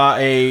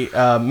a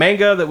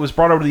manga that was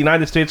brought over to the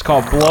United States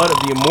called Blood of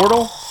the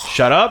Immortal.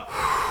 Shut up.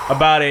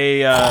 About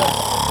a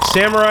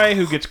samurai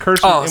who gets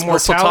cursed with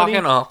immortality.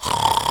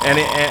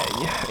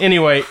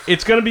 Anyway,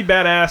 it's going to be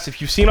badass.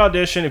 If you've seen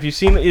Audition, if you've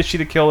seen Ichi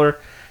the Killer,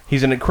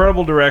 he's an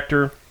incredible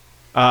director.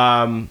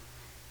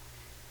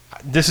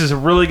 This is a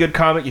really good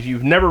comic. If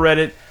you've never read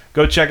it,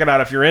 go check it out.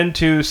 If you're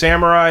into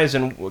samurais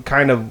and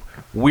kind of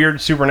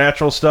weird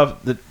supernatural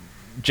stuff, the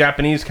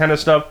Japanese kind of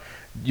stuff,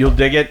 you'll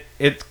dig it.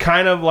 It's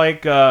kind of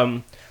like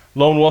Lone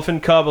Wolf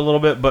and Cub a little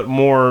bit, but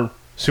more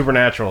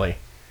supernaturally.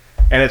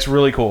 And it's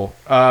really cool.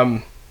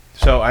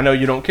 So I know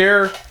you don't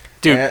care.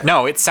 Dude,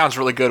 no, it sounds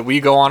really good. Will you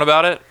go on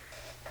about it?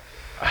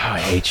 Oh, I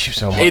hate you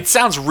so much. It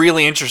sounds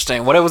really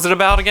interesting. What was it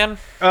about again?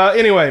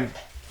 Anyway,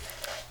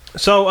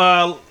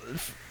 so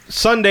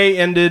Sunday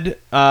ended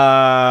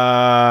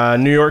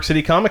New York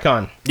City Comic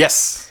Con.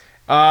 Yes.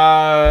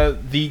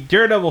 The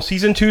Daredevil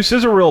Season 2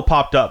 Sizzle Reel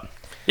popped up.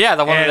 Yeah,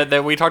 the one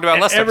that we talked about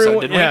last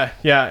episode, didn't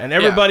we? Yeah, and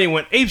everybody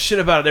went apeshit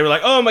about it. They were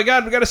like, oh my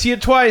God, we got to see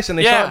it twice, and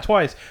they saw it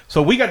twice.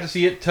 So we got to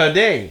see it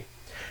today.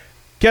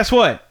 Guess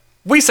what?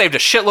 We saved a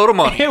shitload of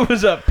money. It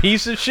was a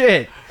piece of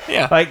shit.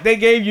 Yeah. Like, they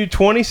gave you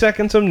 20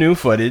 seconds of new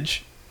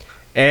footage,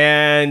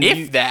 and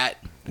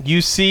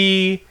you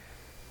see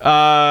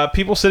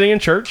people sitting in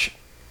church,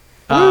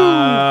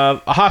 a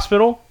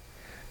hospital,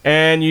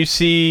 and you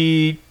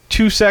see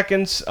 2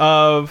 seconds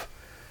of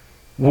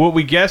what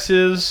we guess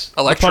is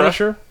Elektra? the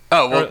Punisher.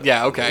 Oh, well,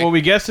 yeah, okay. What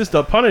we guess is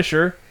the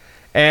Punisher,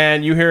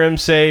 and you hear him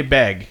say,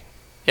 beg.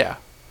 Yeah.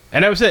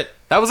 And that was it.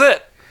 That was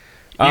it.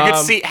 You could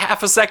see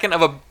half a second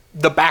of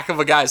the back of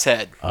a guy's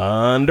head.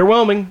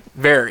 Underwhelming.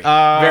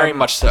 Very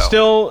much so.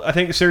 Still, I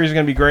think the series is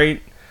going to be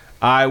great.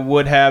 I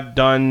would have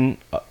not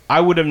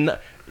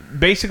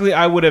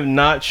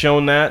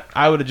shown that.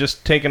 I would have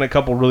just taken a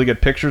couple really good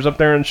pictures up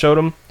there and showed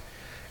them,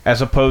 as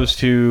opposed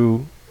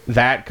to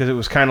that, because it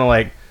was kind of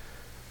like,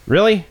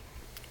 really?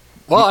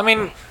 Well, I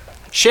mean,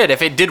 shit,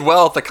 if it did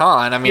well at the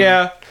con, I mean...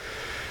 Yeah.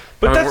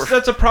 But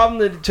that's a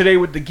problem today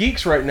with the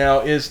geeks right now,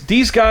 is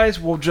these guys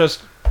will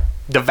just...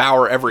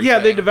 devour everything. Yeah,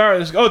 they devour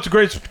it. Oh, it's the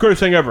greatest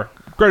thing ever.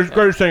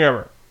 Greatest thing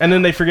ever. And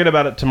then they forget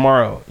about it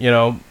tomorrow, you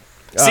know?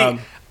 See,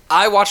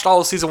 I watched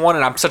all of Season 1,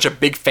 and I'm such a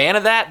big fan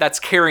of that. That's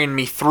carrying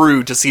me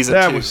through to Season 2.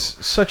 That was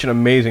such an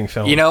amazing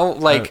film. You know,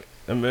 like...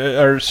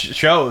 or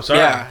show, sorry.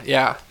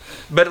 Yeah.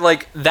 But,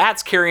 like,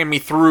 that's carrying me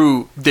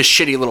through this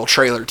shitty little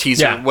trailer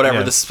teaser,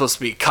 whatever this is supposed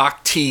to be.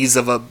 Cock tease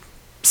of a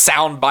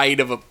sound bite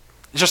of a...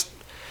 Just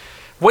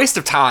waste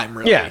of time,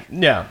 really.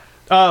 Yeah.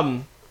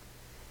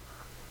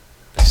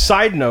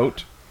 Side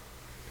note,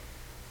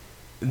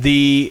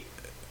 the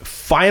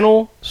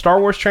final Star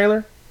Wars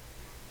trailer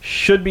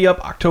should be up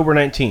October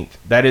 19th.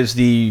 That is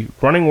the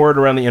running word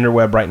around the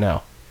interweb right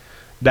now.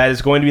 That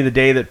is going to be the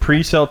day that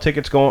pre-sale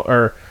tickets go,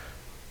 or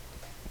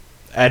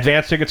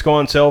advance tickets go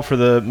on sale for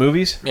the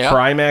movies, for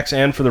IMAX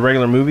and for the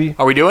regular movie.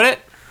 Are we doing it?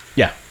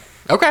 Yeah.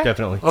 Okay.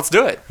 Definitely. Let's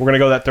do it. We're going to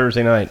go that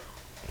Thursday night.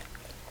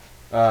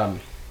 I'm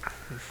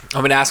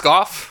going to ask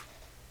off.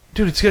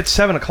 Dude, it's at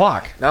 7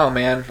 o'clock. No,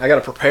 man. I got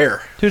to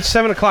prepare. Dude, it's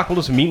 7 o'clock. We'll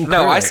just meet in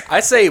No, I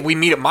say we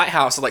meet at my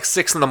house at like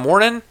 6 in the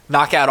morning,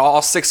 knock out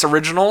all 6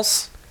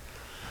 originals,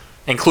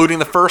 including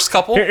the first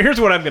couple.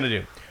 Here's what I'm going to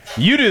do.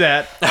 You do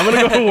that. I'm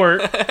going to go to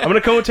work. I'm going to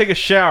go and take a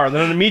shower.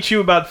 Then I'm going to meet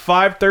you about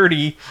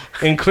 5:30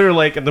 in Clear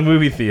Lake at the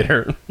movie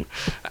theater.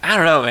 I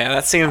don't know, man.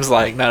 That seems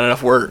like not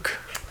enough work.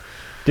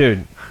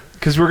 Dude,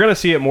 because we're going to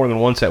see it more than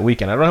once that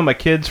weekend. I don't have my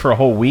kids for a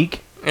whole week.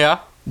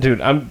 Yeah.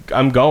 Dude,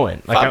 I'm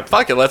going. Like,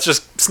 fuck it. Let's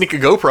just sneak a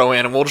GoPro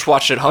in and we'll just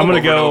watch it at home.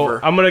 I'm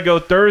gonna go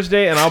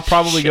Thursday, and I'll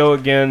probably go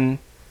again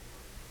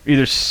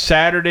either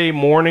Saturday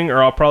morning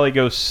or I'll probably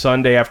go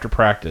Sunday after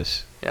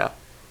practice. Yeah.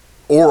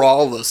 Or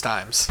all of those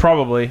times.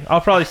 Probably.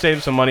 I'll probably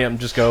save some money up and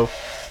just go.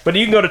 But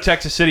you can go to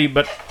Texas City.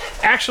 But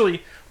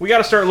actually, we got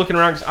to start looking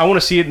around because I want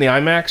to see it in the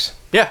IMAX.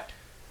 Yeah.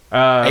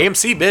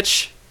 AMC,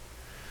 bitch.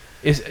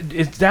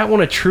 Is that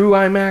one a true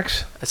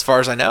IMAX? As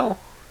far as I know.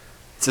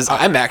 It says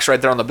IMAX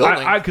right there on the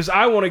building. Because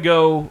I want to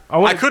go...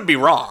 I could be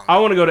wrong. I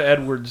want to go to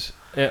Edwards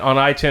on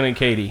I-10 and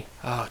Katy.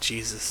 Oh,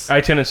 Jesus.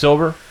 I-10 and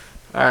Silver.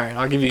 All right,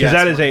 I'll give you gas.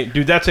 Because that is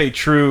dude, that's a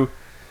true...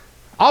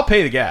 I'll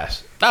pay the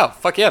gas. Oh,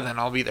 fuck yeah, then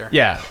I'll be there.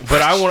 Yeah,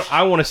 but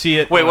I want to see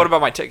it. Wait, what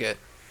about my ticket?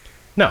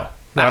 No.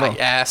 I don't.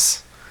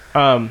 Ass.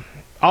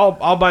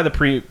 I'll buy the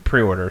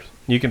pre-orders.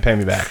 You can pay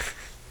me back.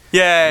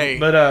 Yay.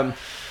 But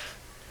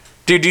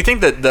dude, do you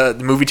think that the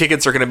movie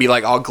tickets are going to be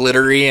like all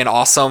glittery and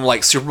awesome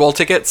like Super Bowl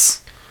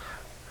tickets?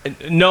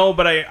 No,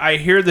 but I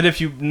hear that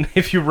if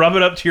you rub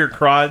it up to your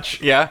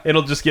crotch, yeah,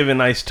 it'll just give a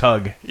nice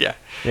tug. Yeah.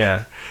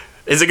 Yeah.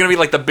 Is it going to be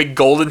like the big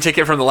golden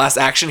ticket from The Last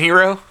Action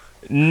Hero?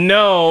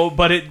 No,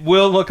 but it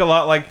will look a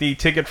lot like the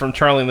ticket from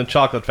Charlie and the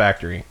Chocolate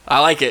Factory. I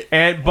like it.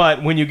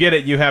 But when you get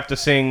it, you have to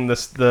sing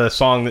the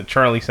song that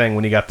Charlie sang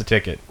when he got the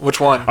ticket.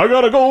 Which one? I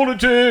got a golden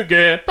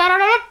ticket.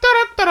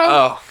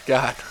 Oh,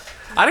 God.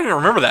 I don't even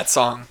remember that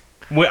song.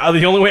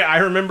 The only way I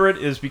remember it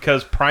is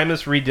because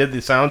Primus redid the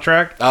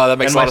soundtrack. Oh, that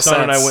makes a lot of sense.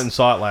 And my son and I went and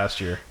saw it last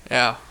year.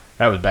 Yeah.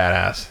 That was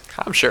badass.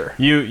 I'm sure.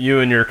 You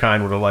and your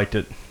kind would have liked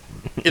it.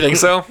 You think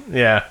so?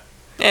 Yeah.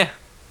 Yeah.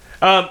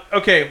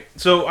 Okay,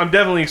 so I'm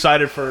definitely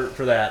excited for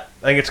that.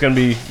 I think we're going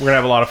to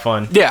have a lot of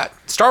fun. Yeah,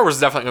 Star Wars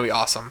is definitely going to be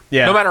awesome.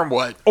 Yeah. No matter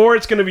what. Or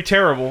it's going to be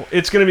terrible.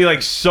 It's going to be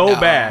like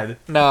bad.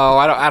 No,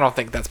 I don't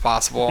think that's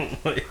possible.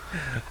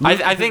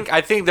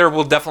 I think there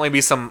will definitely be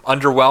some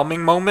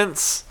underwhelming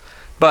moments,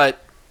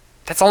 but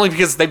that's only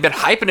because they've been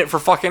hyping it for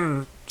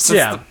fucking since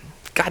the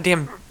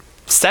goddamn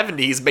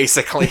 70s,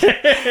 basically.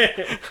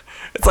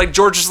 It's like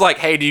George is like,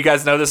 hey, do you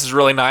guys know this is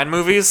really 9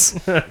 movies?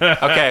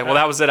 Okay, well,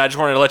 that was it. I just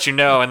wanted to let you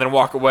know and then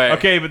walk away.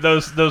 Okay, but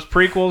those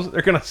prequels,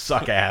 they're going to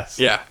suck ass.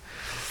 Yeah.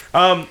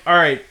 All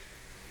right.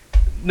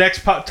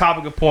 Next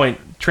topic of point,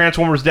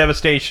 Transformers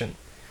Devastation.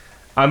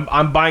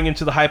 I'm buying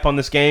into the hype on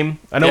this game.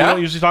 I know we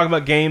don't usually talk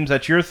about games.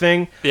 That's your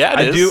thing. Yeah,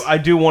 it is. I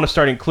do want to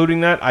start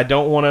including that. I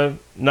don't want to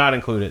not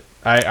include it.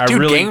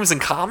 Dude, games and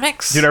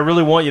comics? Dude, I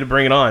really want you to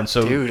bring it on.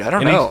 So, dude, I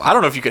don't know. I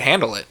don't know if you could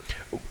handle it.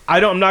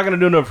 I'm not going to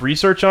do enough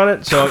research on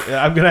it, so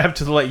I'm going to have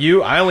to let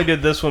you. I only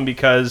did this one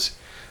because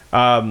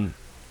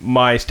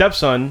my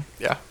stepson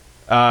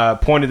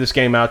pointed this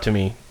game out to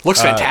me.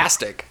 Looks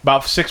fantastic.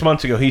 About 6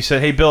 months ago, he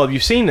said, "Hey, Bill, have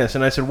you seen this?"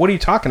 And I said, "What are you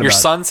talking about?" Your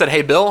son said,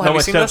 "Hey, Bill, have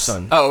you seen this?"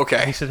 Stepson. Oh,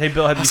 okay. He said, "Hey,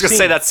 Bill, have you seen?" I was going to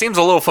say that seems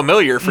a little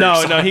familiar for your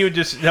son. No, he would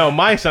just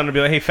my son would be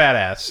like, "Hey, fat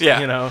ass." Yeah,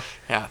 you know.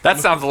 Yeah, that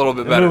sounds a little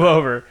bit better. Move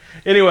over.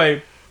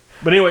 Anyway,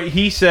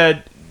 he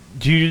said,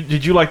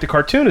 "Did you like the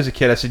cartoon as a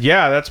kid?" I said,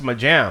 "Yeah, that's my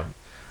jam.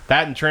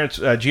 That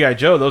and G.I.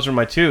 Joe, those are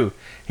my two."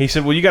 He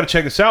said, "Well, you got to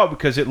check this out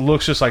because it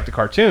looks just like the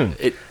cartoon."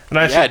 It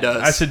does.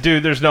 I said,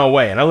 "Dude, there's no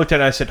way." And I looked at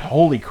it and I said,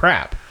 "Holy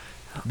crap.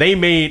 They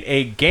made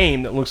a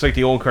game that looks like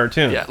the old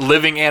cartoon." Yeah,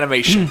 living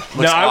animation.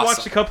 Now, I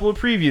watched a couple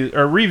of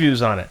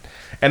reviews on it,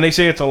 and they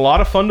say it's a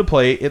lot of fun to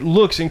play. It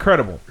looks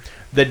incredible.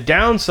 The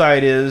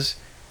downside is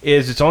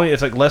it's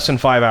like less than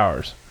 5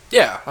 hours.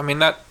 Yeah, I mean,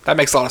 that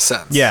makes a lot of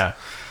sense. Yeah.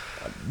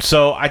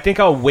 So I think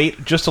I'll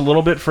wait just a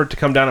little bit for it to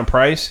come down in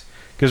price,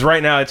 because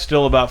right now it's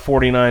still about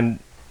 $49.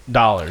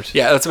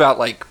 Yeah, that's about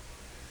like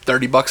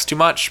 $30 too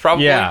much,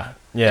 probably.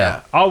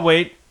 Yeah. I'll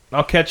wait.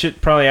 I'll catch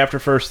it probably after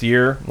first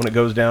year when it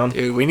goes down.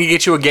 Dude, we need to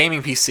get you a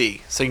gaming PC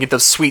so you can get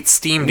those sweet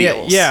Steam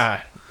deals.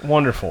 Yeah,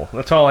 wonderful.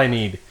 That's all I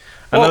need.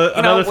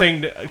 Another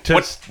thing to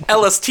when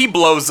LST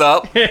blows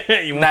up,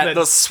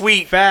 those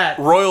sweet fat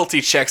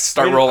royalty checks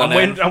start rolling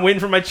in. I'm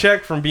waiting for my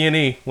check from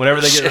B&E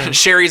whenever they get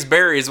Sherry's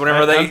Berries,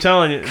 whenever they... I'm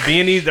telling you,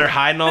 B&E, they're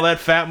hiding all that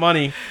fat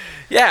money.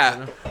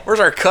 Yeah. Where's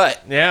our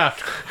cut? Yeah.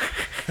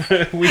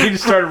 We need to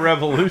start a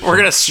revolution. We're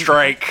going to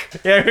strike.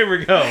 Yeah, here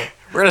we go.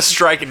 We're going to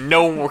strike and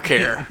no one will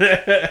care.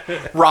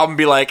 Rob will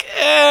be like,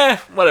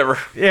 whatever.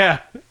 Yeah.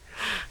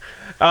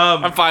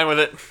 I'm fine with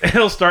it.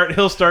 He'll start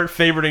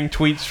favoriting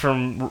tweets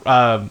from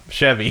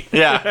Chevy.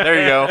 Yeah,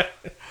 there you go.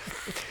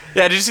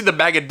 Yeah, did you see the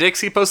bag of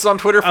dicks he posted on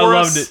Twitter for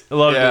us? I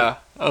loved it. Yeah,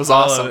 that was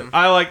awesome.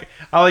 I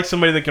like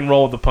somebody that can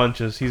roll with the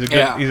punches. He's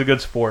a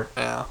good sport.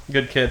 Yeah.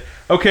 Good kid.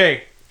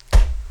 Okay.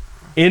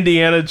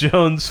 Indiana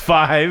Jones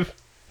 5.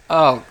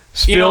 Oh,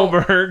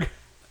 Spielberg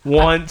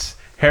wants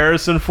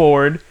Harrison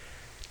Ford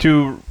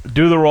to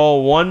do the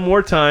role one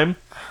more time.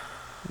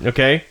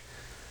 Okay.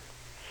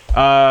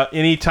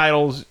 Any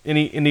titles?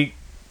 Any?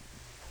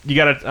 You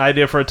got an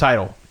idea for a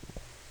title?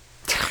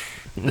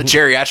 The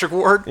geriatric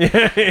ward.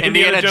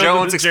 Indiana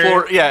Jones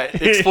explores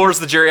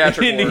the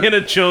geriatric ward.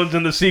 Indiana Jones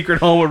in the secret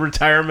home of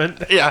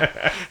retirement.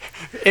 Yeah.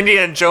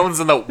 Indiana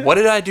Jones in the what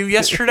did I do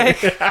yesterday?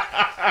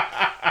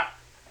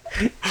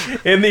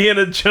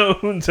 Indiana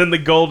Jones and the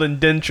golden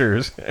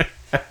dentures.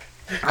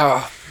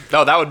 Oh,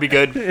 no, that would be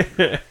good.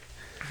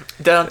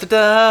 Dun, da,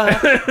 da,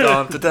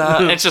 dun, da, da.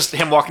 And it's just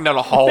him walking down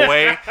a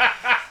hallway.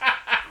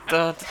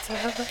 Dun,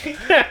 da,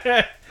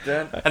 da.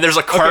 And there's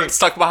a cart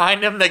stuck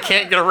behind him. They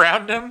can't get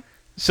around him.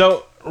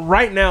 So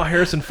right now,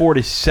 Harrison Ford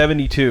is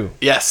 72.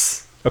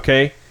 Yes.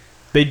 Okay?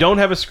 They don't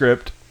have a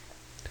script.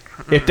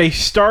 If they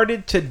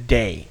started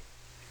today,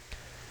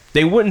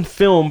 they wouldn't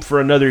film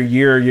for another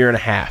year and a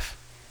half.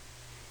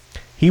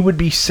 He would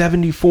be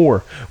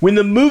 74. When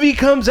the movie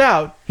comes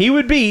out, he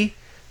would be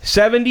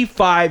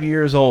 75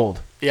 years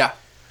old. Yeah.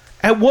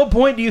 At what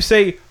point do you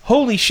say,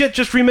 holy shit,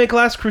 just remake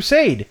Last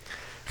Crusade?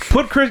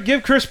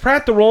 Give Chris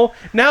Pratt the role.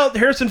 Now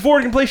Harrison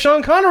Ford can play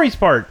Sean Connery's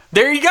part.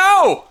 There you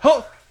go.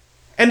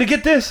 And to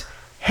get this,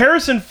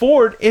 Harrison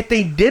Ford, if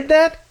they did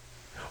that,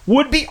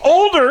 would be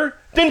older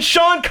than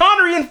Sean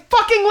Connery in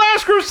fucking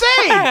Last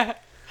Crusade.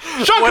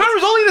 Sean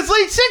Connery's only in his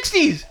late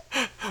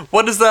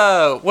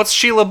 60s. What's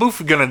Sheila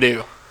Booth gonna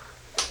do?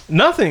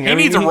 Nothing. He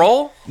needs a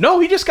role? No,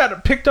 he just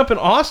got picked up in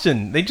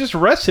Austin. They just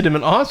arrested him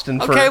in Austin.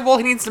 Okay, well,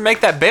 he needs to make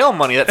that bail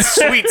money. That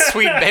sweet,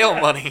 sweet bail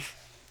money.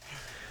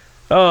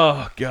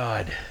 Oh,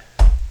 God.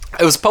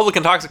 It was public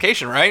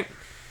intoxication, right?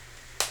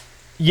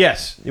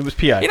 Yes, it was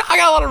PI. I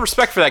got a lot of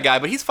respect for that guy,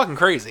 but he's fucking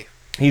crazy.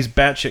 He's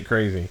batshit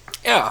crazy.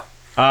 Yeah.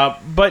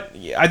 But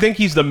I think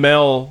he's the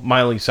male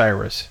Miley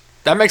Cyrus.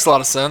 That makes a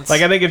lot of sense.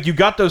 Like, I think if you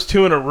got those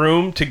two in a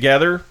room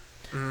together,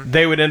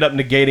 they would end up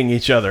negating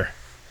each other.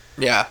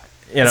 Yeah.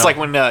 It's like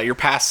when your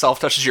past self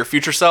touches your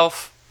future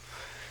self,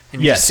 and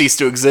you just cease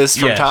to exist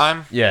from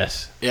time.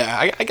 Yes.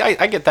 Yeah,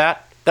 I get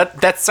that.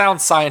 That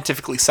sounds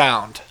scientifically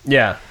sound.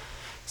 Yeah.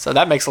 So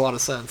that makes a lot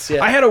of sense.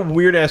 Yeah. I had a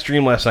weird-ass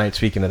dream last night,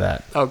 speaking of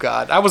that. Oh,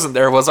 God. I wasn't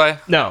there, was I?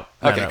 No.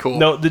 Okay, cool.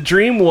 No, the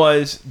dream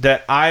was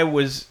that I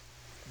was,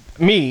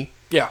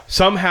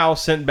 somehow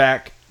sent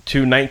back to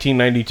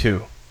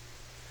 1992.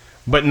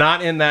 But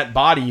not in that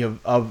body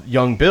of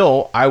young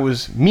Bill. I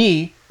was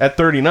me at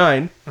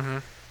 39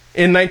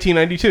 in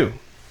 1992.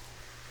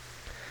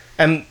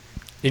 And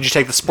did you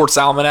take the sports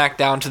almanac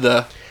down to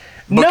the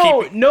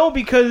bookkeeping? No,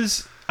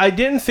 because I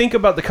didn't think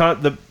about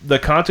the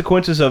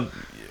consequences of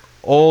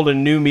old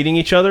and new meeting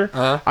each other.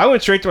 I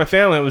went straight to my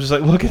family and was just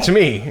like, look, it's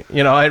me.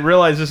 I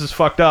realize this is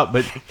fucked up,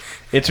 but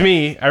it's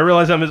me. I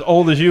realize I'm as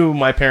old as you,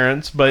 my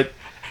parents, but,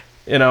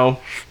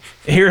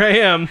 here I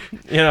am,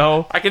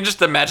 I can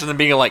just imagine them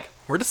being like,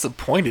 we're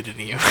disappointed in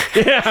you.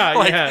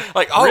 Yeah,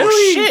 Like, oh,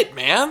 really? Shit,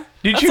 man.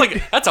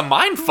 That's a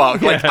mind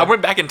fuck. Like, I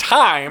went back in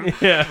time.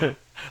 Yeah.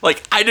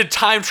 Like, I did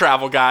time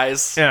travel,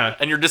 guys. Yeah.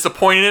 And you're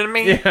disappointed in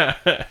me? Yeah.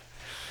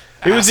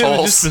 It was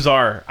just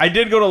bizarre. I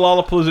did go to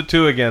Lollapalooza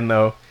 2 again,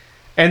 though,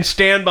 and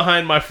stand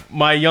behind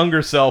my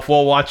younger self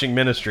while watching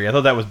Ministry. I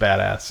thought that was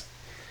badass.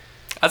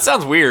 That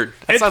sounds weird.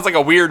 That sounds like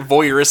a weird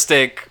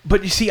voyeuristic...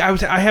 But you see,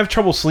 I have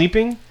trouble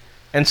sleeping,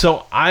 and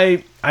so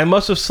I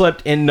must have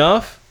slept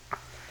enough,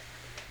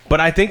 but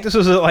I think this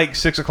was at like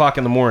 6 o'clock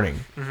in the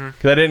morning,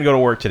 because I didn't go to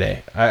work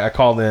today. I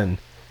called in.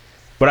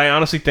 But I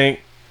honestly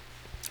think...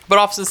 But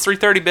off since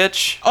 3:30,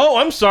 bitch. Oh,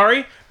 I'm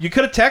sorry. You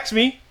could have texted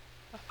me.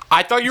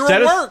 I thought you were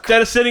at work.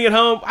 Instead of sitting at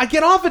home. I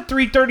get off at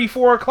 3:30,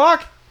 4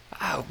 o'clock.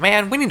 Oh,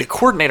 man, we need to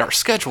coordinate our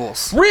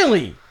schedules.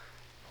 Really?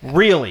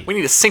 Really? We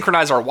need to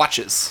synchronize our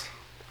watches.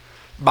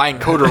 Buying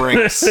Coda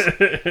rings.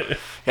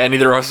 Yeah,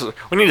 neither of us.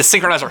 We need to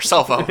synchronize our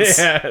cell phones.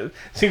 Yeah,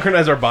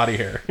 synchronize our body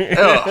hair.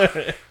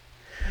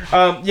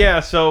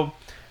 Ugh. So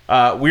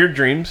weird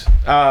dreams.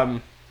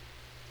 So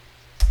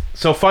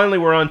finally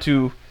we're on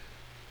to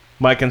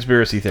my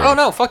conspiracy theory. Oh,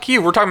 no, fuck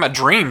you. We're talking about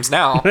dreams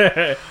now.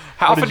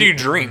 How often do you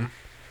dream?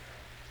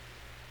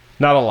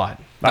 Not a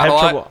lot. Not a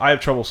lot? I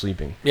have trouble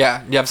sleeping.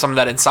 Yeah, you have some of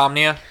that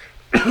insomnia?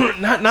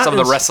 Not some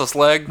of the restless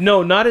leg?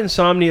 No, not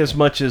insomnia as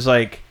much as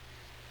like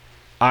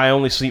I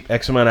only sleep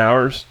X amount of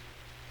hours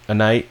a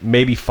night,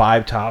 maybe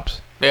 5 tops.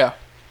 Yeah.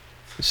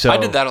 So I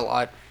did that a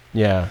lot.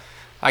 Yeah.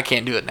 I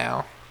can't do it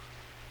now.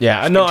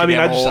 Yeah, no, I mean,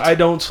 I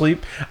don't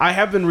sleep. I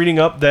have been reading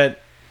up that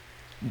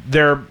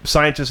there are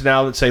scientists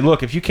now that say,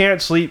 look, if you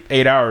can't sleep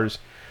 8 hours,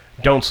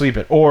 don't sleep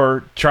it.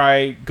 Or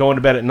try going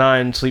to bed at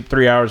 9, sleep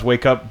 3 hours,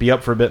 wake up, be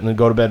up for a bit, and then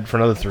go to bed for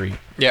another 3.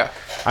 Yeah.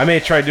 I may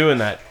try doing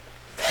that,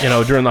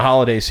 during the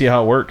holidays, see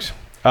how it works.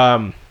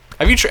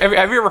 Have you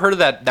ever heard of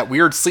that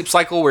weird sleep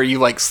cycle where you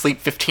like sleep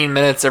 15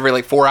 minutes every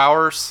like 4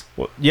 hours?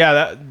 Well,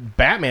 yeah,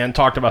 Batman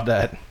talked about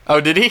that. Oh,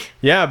 did he?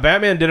 Yeah,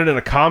 Batman did it in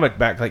a comic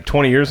back like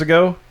 20 years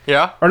ago.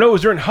 Yeah. Or no, it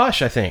was during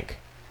Hush, I think.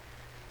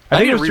 I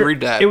think it was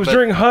reread that. It was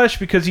during Hush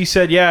because he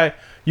said, yeah,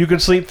 you can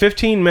sleep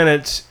 15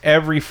 minutes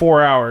every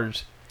 4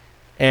 hours,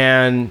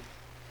 and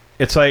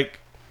it's like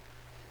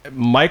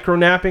micro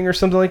napping or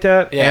something like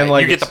that. Yeah, and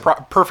like you get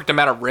the perfect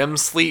amount of REM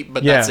sleep,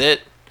 but that's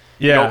it.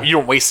 Yeah. You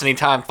don't waste any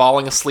time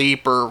falling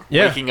asleep or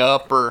waking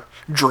up or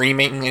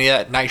dreaming, any of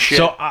that nice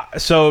shit.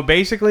 So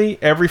basically,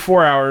 every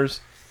 4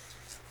 hours,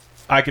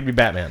 I could be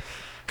Batman.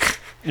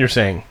 You're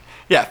saying?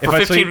 Yeah, for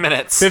 15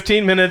 minutes.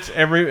 15 minutes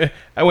every...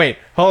 wait,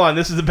 hold on.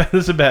 This is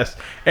the best.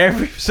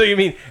 So you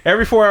mean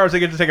every 4 hours I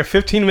get to take a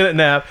 15-minute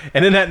nap,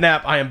 and in that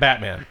nap, I am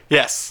Batman?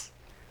 Yes.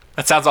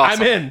 That sounds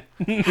awesome. I'm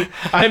in.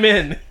 I'm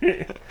in.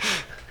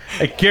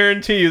 I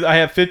guarantee you I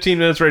have 15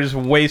 minutes where I just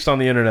waste on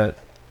the internet.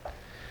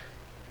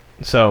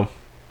 So...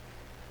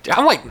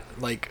 I'm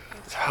like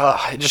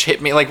it just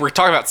hit me. Like, we're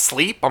talking about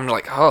sleep. I'm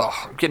like,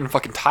 I'm getting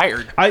fucking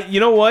tired. You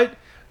know what?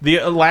 The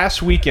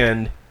last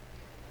weekend,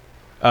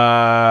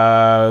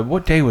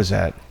 what day was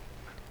that?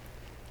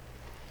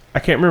 I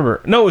can't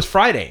remember. No, it was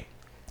Friday,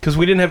 because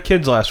we didn't have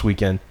kids last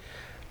weekend.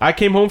 I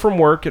came home from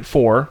work at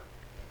 4,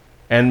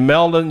 and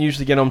Mel doesn't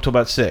usually get home until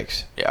about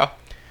 6. Yeah.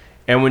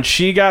 And when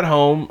she got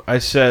home, I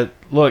said,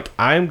 "Look,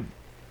 I'm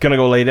gonna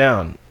go lay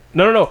down."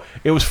 No.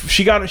 It was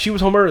she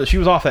was home early. She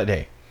was off that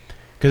day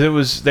because it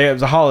was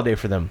a holiday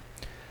for them.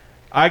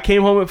 I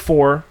came home at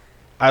 4.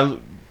 I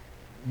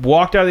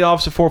walked out of the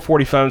office at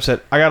 4:45 and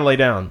said, "I gotta lay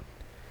down."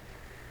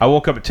 I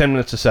woke up at 10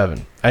 minutes to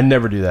 7. I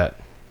never do that.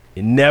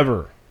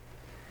 Never.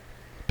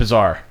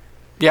 Bizarre.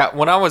 Yeah,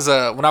 when I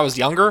was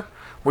younger,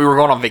 we were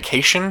going on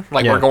vacation,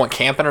 like we were going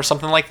camping or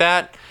something like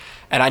that,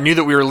 and I knew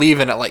that we were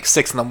leaving at like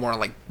 6 in the morning,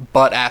 like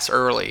butt ass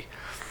early,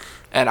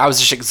 and I was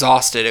just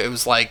exhausted. It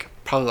was like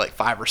probably like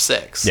 5 or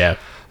 6. Yeah.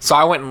 So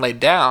I went and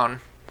laid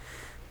down,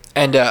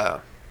 and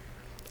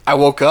I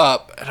woke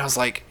up and I was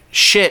like,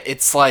 shit,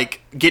 it's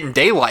like getting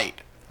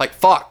daylight. Like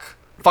fuck.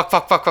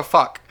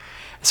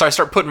 So I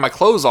start putting my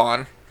clothes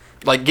on,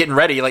 like getting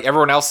ready. Like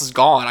everyone else is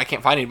gone. I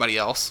can't find anybody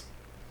else.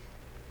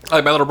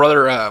 Like my little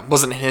brother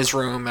wasn't in his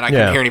room, and I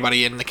couldn't hear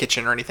anybody in the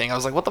kitchen or anything. I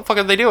was like, "What the fuck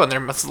are they doing? They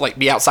must like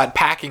be outside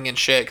packing and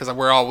shit." Because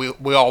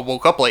we all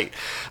woke up late.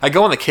 I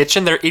go in the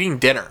kitchen; they're eating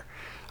dinner.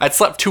 I'd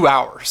slept 2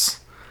 hours.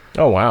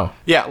 Oh wow!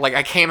 Yeah, like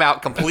I came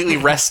out completely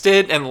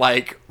rested and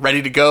like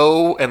ready to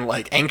go and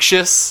like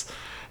anxious.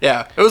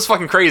 Yeah, it was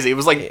fucking crazy. It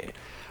was like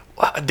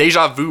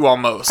deja vu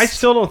almost. I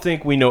still don't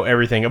think we know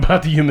everything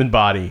about the human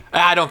body.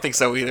 I don't think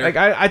so either. Like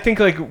I think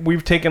like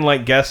we've taken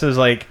like guesses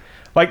like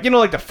you know,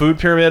 like the food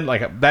pyramid,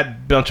 like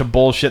that bunch of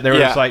bullshit. They were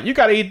just like, you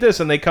got to eat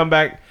this, and they come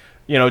back,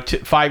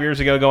 5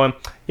 years ago, going,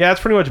 yeah, that's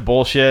pretty much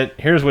bullshit.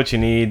 Here's what you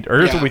need, or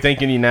here's what we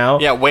think you need now.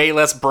 Yeah, way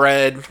less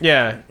bread.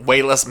 Yeah,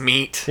 way less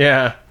meat.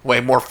 Yeah,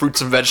 way more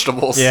fruits and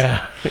vegetables.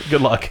 Yeah,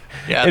 good luck.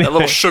 Yeah, that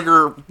little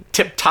sugar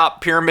tip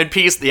top pyramid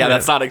piece. Yeah,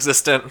 that's not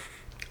existent.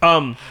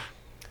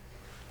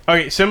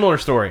 Okay, similar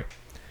story.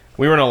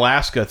 We were in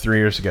Alaska 3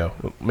 years ago,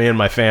 me and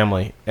my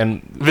family,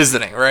 and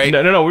visiting, right?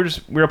 No. We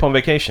were up on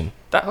vacation.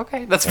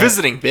 That's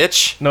visiting,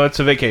 bitch. No, it's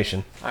a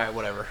vacation. All right,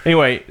 whatever.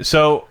 Anyway,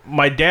 so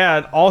my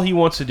dad, all he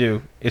wants to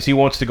do is he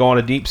wants to go on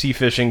a deep sea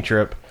fishing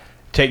trip,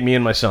 take me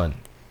and my son,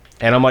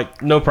 and I'm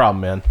like, no problem,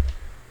 man.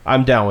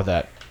 I'm down with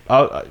that.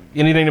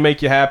 Anything to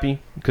make you happy,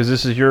 because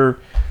this is your.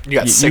 You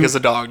got sick as a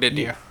dog, didn't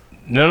you?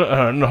 No,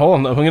 hold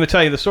on. I'm going to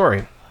tell you the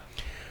story.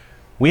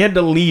 We had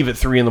to leave at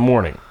 3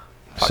 a.m.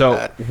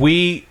 So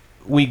we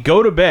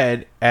go to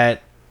bed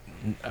at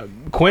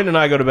Quentin and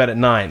I go to bed at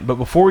 9. But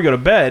before we go to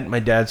bed, my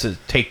dad says,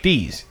 "Take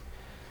these."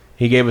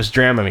 He gave us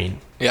Dramamine.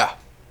 Yeah.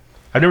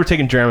 I've never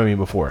taken Dramamine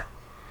before.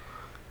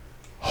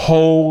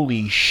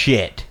 Holy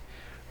shit!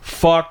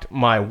 Fucked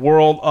my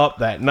world up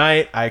that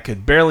night. I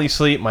could barely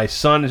sleep. My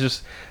son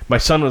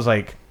was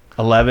like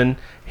 11.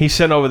 He's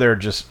sitting over there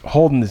just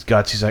holding his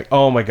guts. He's like,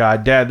 "Oh my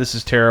god, Dad, this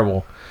is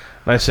terrible."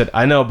 And I said,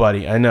 "I know,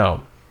 buddy, I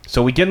know."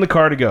 So we get in the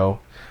car to go.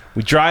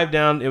 We drive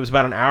down. It was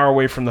about an hour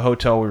away from the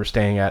hotel we were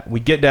staying at.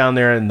 We get down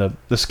there, and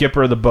the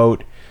skipper of the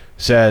boat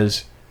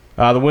says,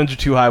 "The winds are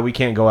too high. We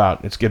can't go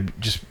out.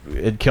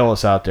 It'd kill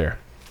us out there."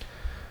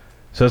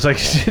 So it's like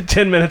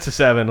 10 minutes to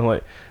 7. I'm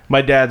like,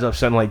 my dad's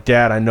upset. I'm like,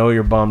 "Dad, I know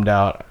you're bummed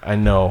out. I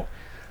know,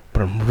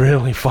 but I'm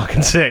really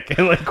fucking sick."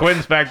 And like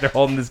Quentin's back there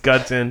holding his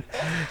guts in.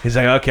 He's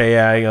like, "Okay,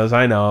 yeah." He goes,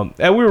 "I know."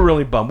 And we were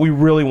really bummed. We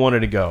really wanted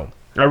to go.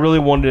 I really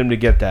wanted him to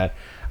get that.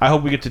 I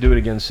hope we get to do it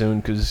again soon,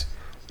 because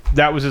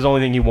that was his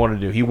only thing he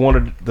wanted to do. He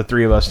wanted the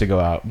 3 of us to go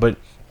out. But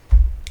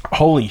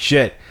holy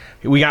shit.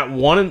 We got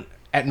one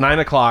at 9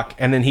 o'clock,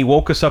 and then he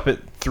woke us up at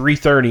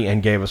 3:30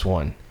 and gave us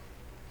one.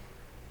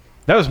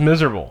 That was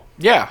miserable.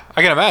 Yeah,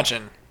 I can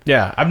imagine.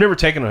 Yeah, I've never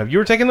taken one. Have you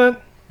ever taken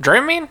that?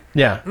 Dramamine?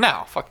 Yeah.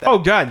 No, fuck that. Oh,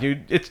 God,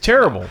 dude. It's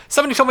terrible.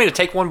 Somebody told me to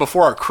take one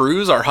before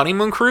our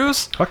honeymoon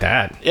cruise. Fuck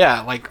that.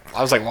 Yeah, like,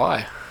 I was like,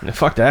 why?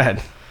 Fuck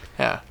that.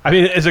 Yeah. I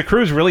mean, is a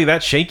cruise really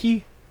that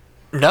shaky?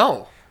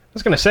 No. I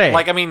was going to say.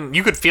 Like, I mean,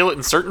 you could feel it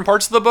in certain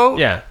parts of the boat.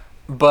 Yeah.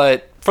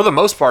 But for the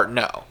most part,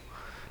 no.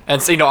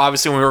 And so,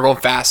 obviously when we were going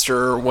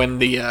faster, when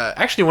we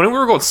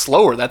were going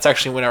slower, that's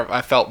actually when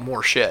I felt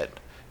more shit.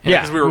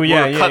 Because we were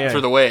cutting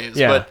through the waves.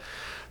 Yeah.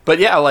 But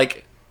yeah,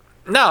 like,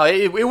 no,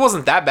 it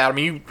wasn't that bad. I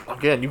mean,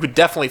 you could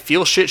definitely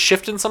feel shit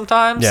shifting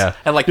sometimes. Yeah.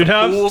 And like, dude,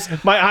 the pools.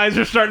 My eyes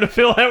are starting to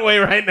feel that way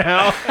right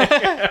now.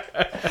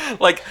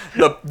 Like,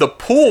 the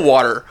pool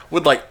water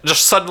would, like,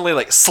 just suddenly,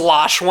 like,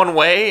 slosh one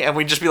way, and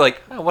we'd just be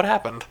like, oh, what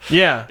happened?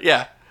 Yeah.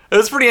 Yeah. It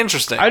was pretty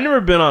interesting. I've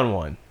never been on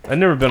one. I've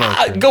never been on a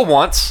cruise.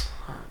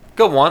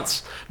 Go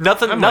once.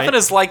 Nothing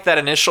is like that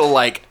initial,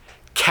 like,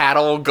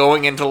 cattle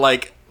going into,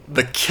 like,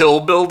 the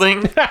kill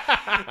building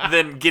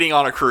than getting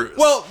on a cruise.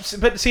 Well,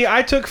 but see,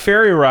 I took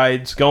ferry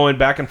rides going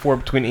back and forth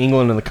between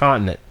England and the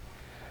continent.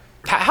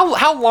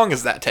 How long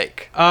does that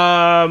take?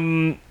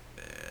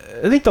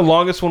 I think the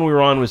longest one we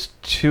were on was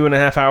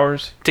 2.5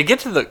 hours. To get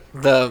to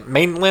the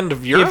mainland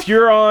of Europe? If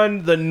you're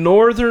on the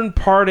northern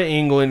part of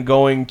England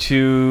going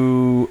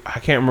to, I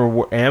can't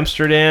remember,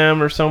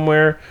 Amsterdam or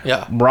somewhere.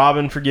 Yeah.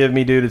 Robin, forgive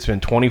me, dude. It's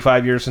been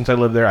 25 years since I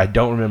lived there. I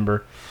don't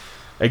remember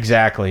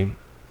exactly.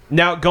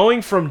 Now,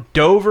 going from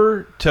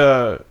Dover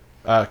to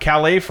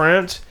Calais,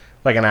 France,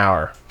 like an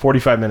hour.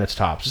 45 minutes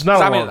tops. It's not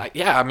a long.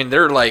 I mean,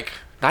 they're like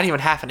not even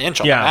half an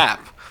inch on the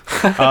map.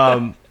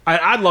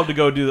 I'd love to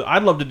go do.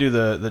 I'd love to do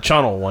the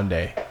channel one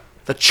day.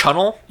 The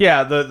channel?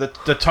 Yeah,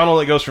 the tunnel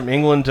that goes from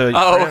England to.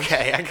 France.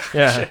 Okay. I got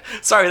you.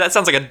 Sorry, that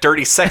sounds like a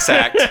dirty sex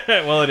act.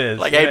 Well, it is.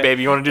 Like, hey,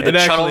 baby, you want to do the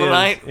channel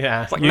tonight?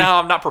 Yeah. It's like, no,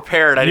 I'm not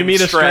prepared. I didn't meet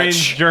stretch. a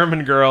strange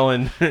German girl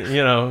and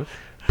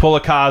pull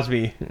a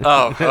Cosby.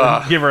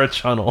 Oh, give her a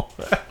channel.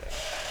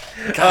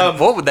 God,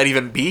 what would that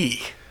even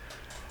be?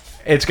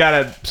 It's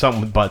got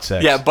something with butt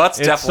sex. Yeah, butt's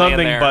it's definitely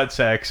something in there. Butt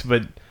sex,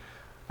 but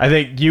I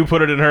think you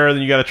put it in her,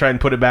 then you got to try and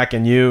put it back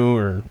in you,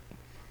 or.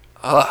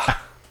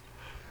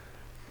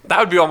 That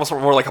would be almost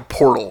more like a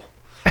portal.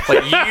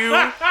 Like you,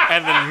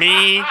 and then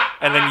me,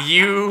 and then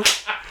you.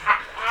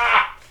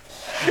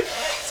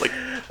 It's like,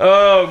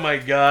 oh my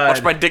God!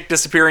 Watch my dick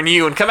disappear in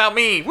you and come out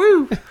me.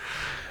 Woo!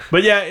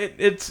 But yeah,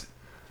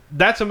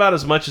 that's about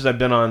as much as I've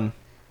been on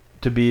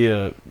to be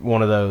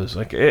one of those.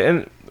 Like,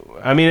 and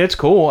I mean, it's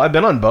cool. I've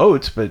been on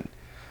boats, but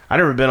I've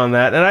never been on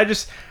that.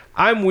 And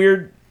I'm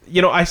weird.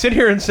 I sit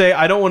here and say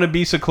I don't want to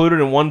be secluded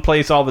in one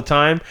place all the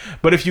time.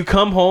 But if you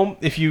come home,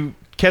 if you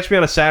catch me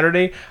on a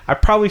Saturday, I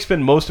probably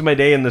spend most of my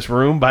day in this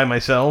room by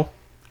myself.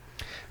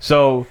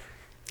 So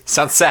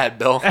sounds sad,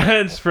 Bill.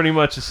 It's pretty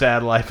much a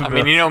sad life. I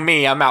mean, you know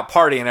me, I'm out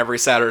partying every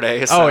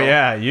Saturday. So. Oh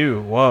yeah,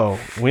 you. Whoa,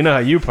 we know how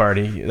you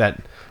party.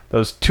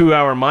 Those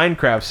 2-hour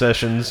Minecraft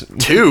sessions.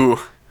 2.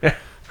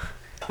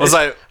 Was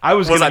I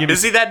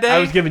busy that day? I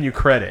was giving you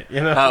credit.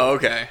 Oh,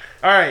 okay.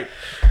 All right.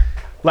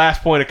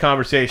 Last point of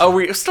conversation. Oh,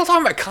 we're still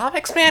talking about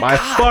comics, man? My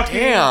God fucking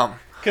damn.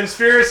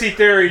 Conspiracy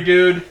theory,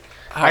 dude.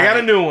 I got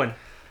a new one.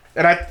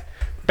 And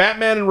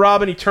Batman and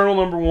Robin Eternal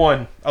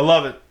 #1. I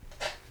love it.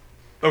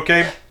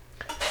 Okay?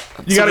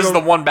 So this is the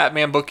one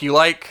Batman book you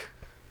like?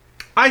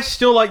 I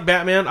still like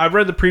Batman. I've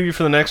read the preview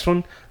for the next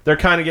one. They're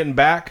kind of getting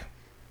back.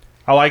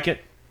 I like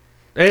it.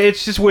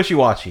 It's just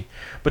wishy-washy.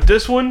 But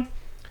this one,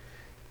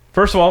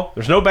 first of all,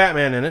 there's no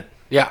Batman in it.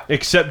 Yeah.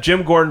 Except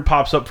Jim Gordon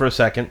pops up for a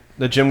second.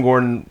 The Jim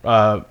Gordon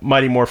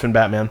Mighty Morphin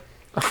Batman.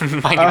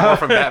 Mighty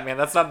Morphin Batman.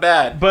 That's not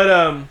bad.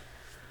 But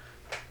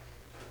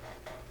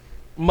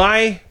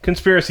my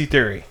conspiracy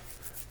theory,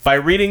 by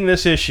reading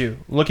this issue,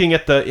 looking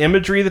at the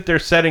imagery that they're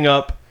setting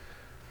up,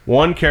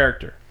 one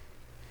character,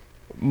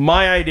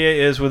 my idea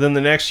is within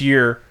the next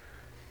year,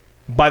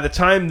 by the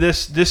time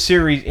this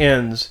series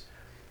ends,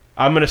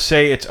 I'm going to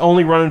say it's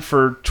only running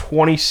for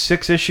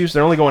 26 issues.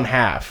 They're only going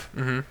half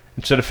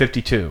instead of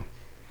 52.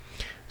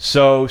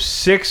 So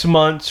 6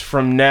 months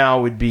from now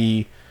would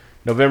be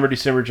November,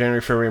 December, January,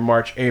 February,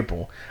 March,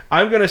 April.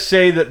 I'm going to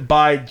say that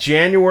by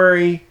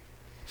January,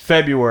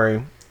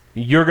 February,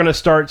 you're going to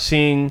start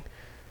seeing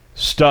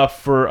stuff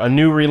for a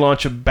new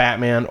relaunch of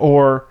Batman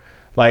or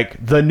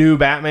like the new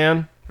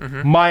Batman.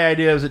 My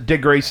idea is that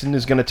Dick Grayson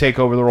is going to take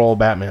over the role of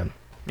Batman.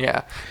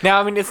 Yeah.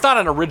 Now, I mean, it's not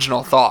an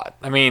original thought.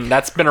 I mean,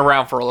 that's been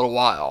around for a little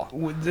while.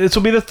 This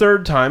will be the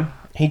third time.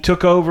 He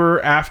took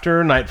over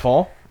after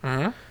Nightfall.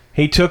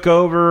 He took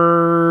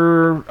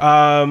over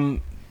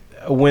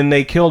when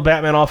they killed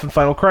Batman off in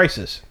Final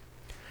Crisis.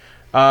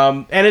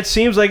 And it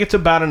seems like it's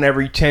about an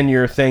every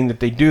 10-year thing that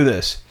they do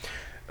this.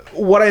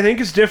 What I think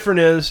is different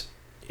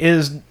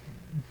is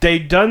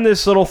they've done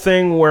this little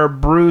thing where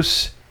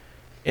Bruce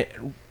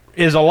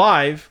is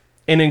alive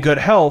and in good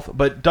health,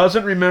 but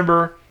doesn't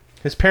remember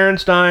his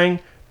parents dying,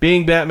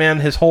 being Batman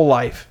his whole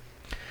life.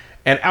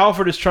 And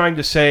Alfred is trying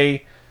to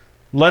say,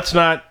 let's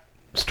not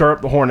stir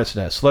up the hornet's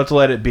nest. Let's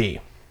let it be.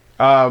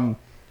 I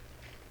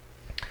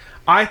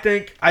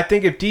think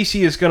if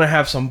DC is going to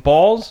have some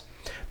balls,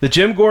 the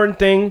Jim Gordon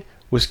thing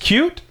was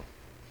cute.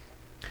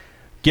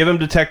 Give him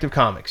Detective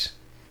Comics.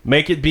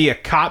 Make it be a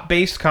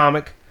cop-based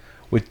comic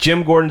with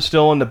Jim Gordon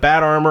still in the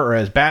bat armor or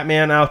as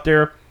Batman out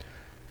there.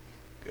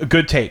 A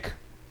good take.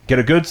 Get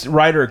a good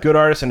writer, a good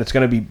artist, and it's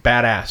going to be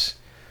badass.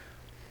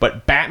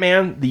 But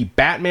Batman, the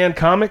Batman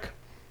comic,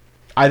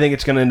 I think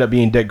it's going to end up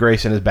being Dick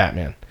Grayson as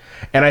Batman.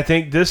 And I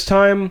think this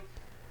time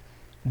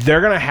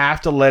they're going to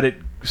have to let it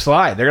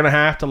slide. They're going to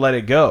have to let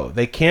it go.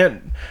 They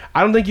can't...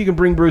 I don't think you can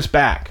bring Bruce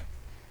back.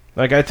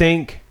 Like, I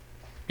think...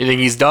 You think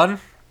he's done?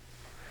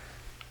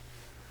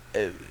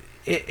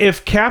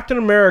 If Captain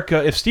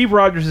America... If Steve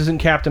Rogers isn't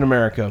Captain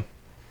America,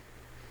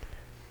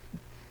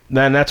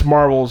 then that's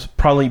Marvel's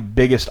probably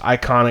biggest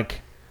iconic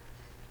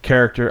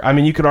character. I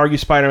mean, you could argue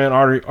Spider-Man,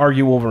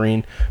 argue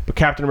Wolverine, but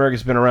Captain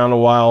America's been around a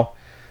while.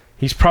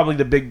 He's probably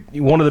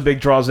one of the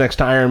big draws next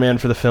to Iron Man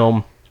for the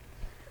film.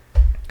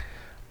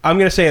 I'm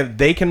going to say if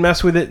they can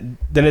mess with it,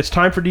 then it's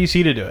time for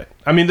DC to do it.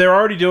 I mean, they're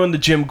already doing the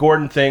Jim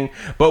Gordon thing,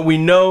 but we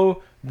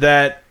know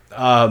that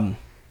that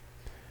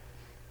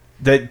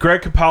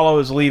Greg Capullo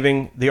is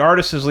leaving. The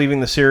artist is leaving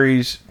the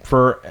series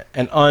for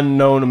an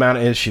unknown amount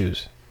of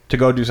issues to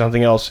go do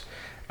something else.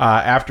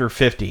 after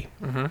 50.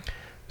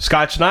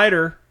 Scott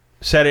Snyder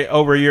said it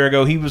over a year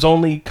ago. He was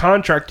only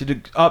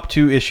contracted up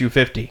to issue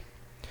 50,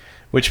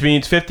 which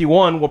means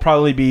 51 will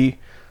probably be,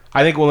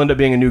 I think, will end up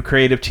being a new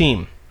creative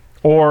team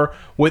or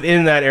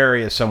within that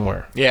area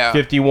somewhere. Yeah.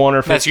 51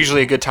 or 50. That's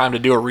usually a good time to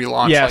do a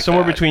relaunch. Yeah, like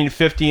somewhere that. between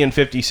 50 and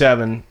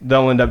 57,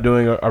 they'll end up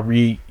doing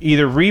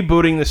either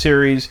rebooting the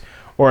series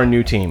or a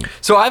new team.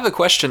 So I have a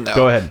question, though.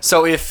 Go ahead.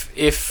 So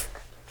if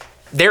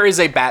there is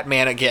a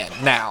Batman again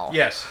now,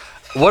 Yes.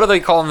 what are they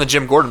calling the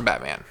Jim Gordon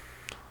Batman?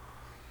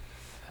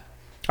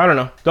 I don't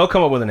know. They'll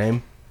come up with a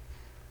name.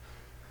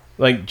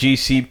 Like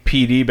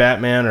GCPD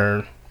Batman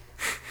or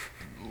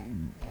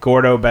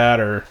Gordo Bat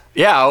or...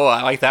 Yeah,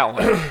 I like that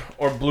one.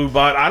 or Blue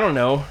Bot. I don't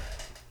know.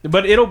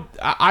 But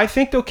I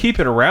think they'll keep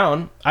it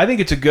around. I think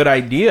it's a good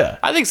idea.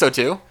 I think so,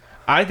 too.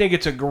 I think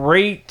it's a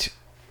great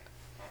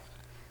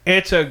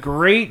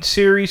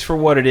series for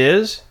what it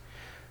is.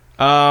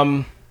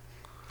 I'm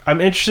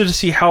interested to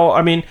see how...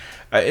 I mean,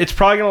 it's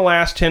probably going to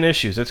last 10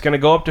 issues. It's going to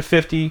go up to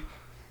 50,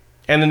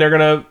 and then they're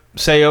going to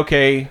say,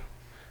 okay,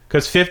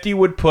 because 50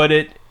 would put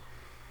it...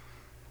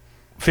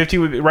 50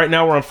 would be, right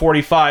now we're on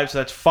 45, so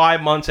that's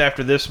 5 months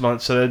after this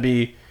month, so that'd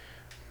be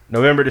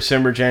November,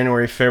 December,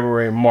 January,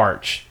 February,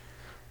 March.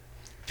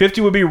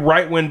 50 would be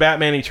right when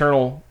Batman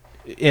Eternal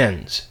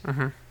ends.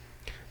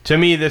 To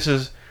me,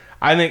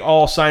 I think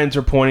all signs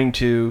are pointing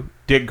to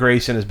Dick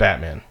Grayson as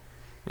Batman.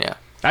 Yeah.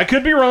 I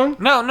could be wrong.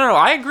 No,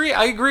 I agree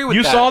with that.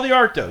 You saw the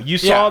art, though. You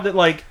saw that,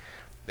 like,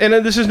 and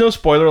this is no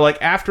spoiler,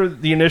 like, after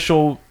the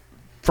initial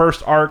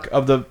first arc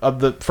of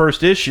the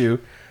first issue,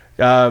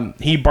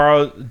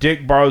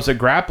 Dick borrows a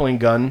grappling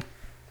gun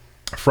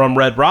from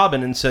Red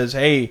Robin and says,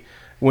 hey,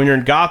 when you're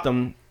in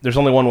Gotham, there's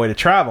only one way to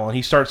travel, and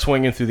he starts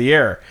swinging through the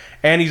air.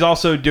 And he's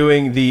also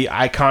doing the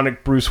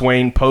iconic Bruce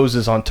Wayne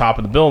poses on top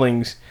of the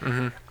buildings.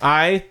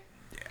 I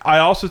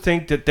also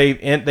think that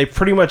they've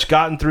pretty much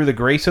gotten through the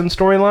Grayson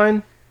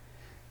storyline.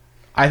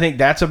 I think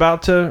that's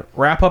about to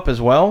wrap up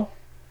as well.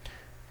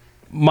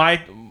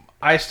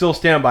 I still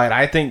stand by it.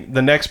 I think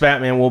the next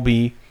Batman will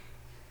be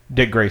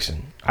Dick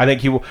Grayson. I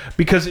think he will,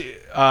 because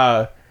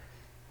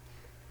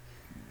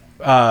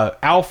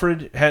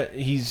Alfred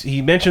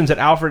he mentions that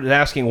Alfred is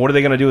asking what are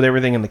they going to do with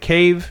everything in the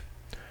cave.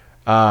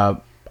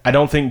 I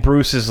don't think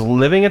Bruce is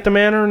living at the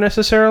manor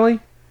necessarily.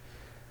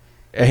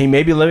 He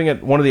may be living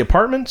at one of the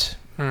apartments.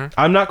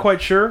 I'm not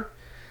quite sure.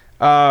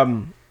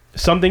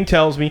 Something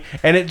tells me,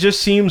 and it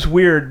just seems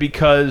weird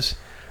because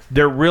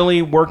they're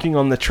really working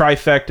on the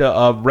trifecta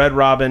of Red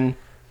Robin,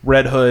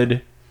 Red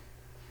Hood,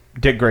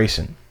 Dick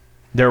Grayson.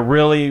 They're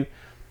really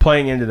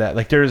playing into that.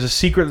 Like, there's a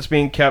secret that's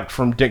being kept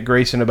from Dick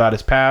Grayson about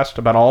his past,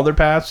 about all their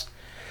past.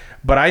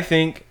 But I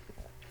think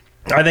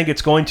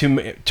it's going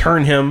to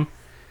turn him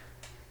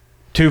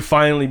to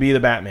finally be the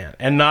Batman,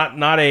 and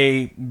not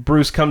a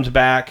Bruce comes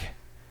back.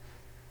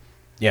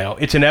 You know,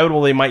 it's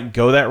inevitable they might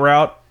go that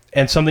route,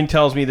 and something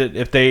tells me that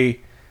if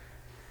they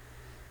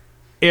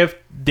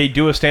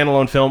do a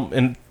standalone film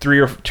in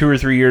 2 or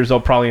 3 years, they'll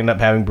probably end up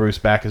having Bruce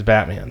back as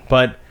Batman.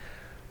 But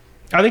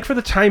I think for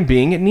the time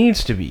being, it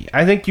needs to be.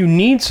 I think you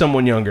need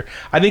someone younger.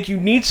 I think you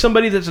need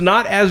somebody that's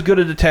not as good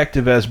a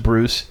detective as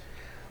Bruce,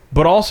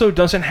 but also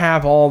doesn't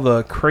have all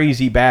the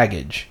crazy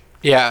baggage.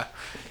 Yeah.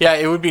 Yeah,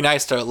 it would be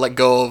nice to let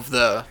go of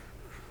the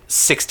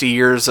 60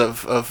 years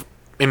of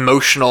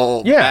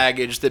emotional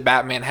baggage that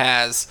Batman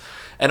has.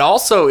 And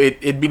also,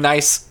 it'd be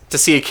nice to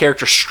see a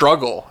character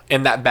struggle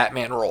in that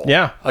Batman role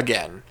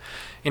again.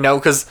 You know,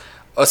 because...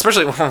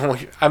 especially,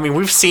 I mean,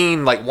 we've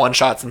seen like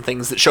one-shots and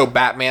things that show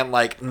Batman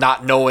like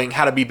not knowing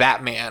how to be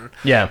Batman.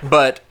 Yeah.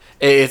 But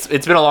it's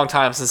been a long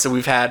time since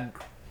we've had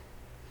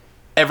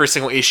every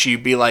single issue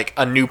be like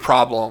a new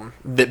problem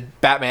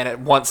that Batman at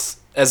once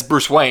as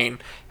Bruce Wayne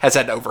has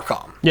had to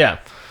overcome. Yeah.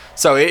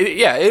 So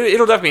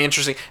it'll definitely be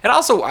interesting. And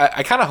also,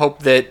 I kind of hope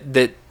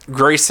that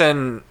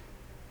Grayson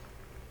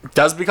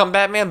does become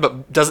Batman,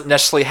 but doesn't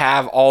necessarily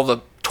have all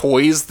the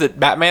toys that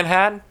Batman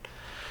had.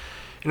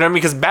 You know what I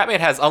mean? Because Batman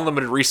has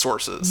unlimited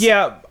resources.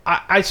 Yeah,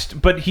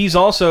 but he's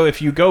also,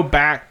 if you go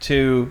back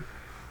to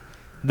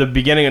the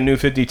beginning of New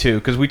 52,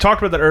 because we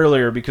talked about that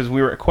earlier because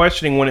we were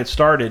questioning when it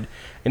started,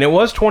 and it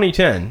was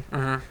 2010.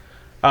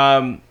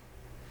 I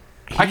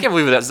can't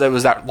believe that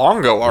was that long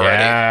ago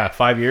already. Yeah,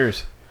 5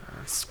 years.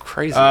 That's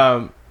crazy.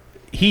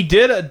 He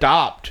did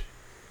adopt.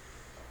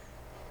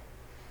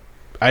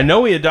 I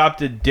know he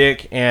adopted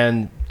Dick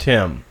and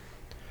Tim.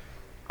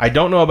 I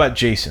don't know about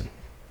Jason.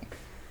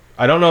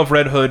 I don't know if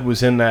Red Hood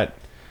was in that,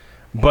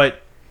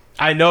 but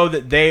I know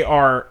that they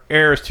are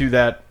heirs to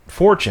that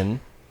fortune.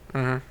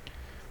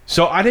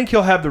 So I think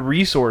he'll have the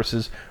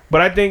resources.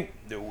 But I think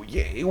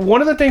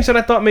one of the things that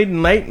I thought made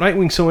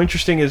Nightwing so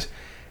interesting is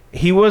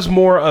he was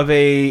more of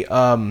a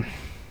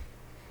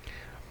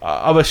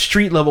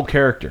street level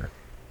character.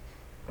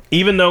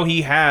 Even though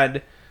he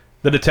had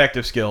the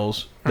detective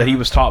skills that he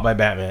was taught by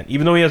Batman,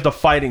 even though he has the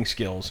fighting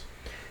skills,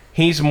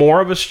 he's more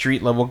of a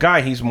street level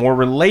guy. He's more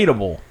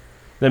relatable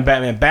than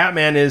Batman.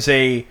 Batman is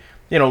a,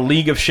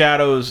 League of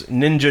Shadows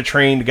ninja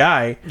trained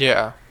guy.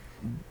 Yeah.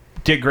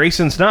 Dick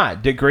Grayson's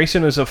not. Dick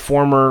Grayson is a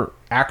former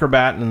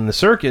acrobat in the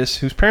circus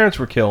whose parents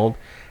were killed,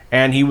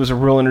 and he was a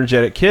real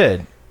energetic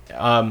kid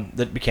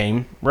that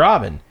became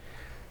Robin.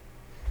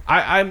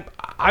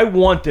 I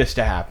want this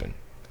to happen.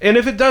 And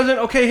if it doesn't,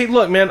 okay, hey,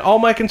 look, man, all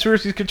my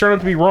conspiracies could turn out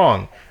to be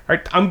wrong. All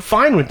right, I'm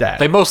fine with that.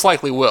 They most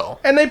likely will.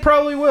 And they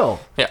probably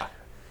will. Yeah.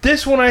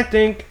 This one, I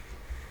think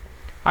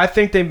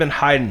they've been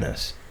hiding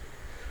this.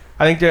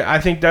 I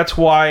think that's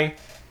why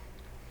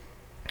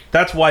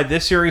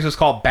this series is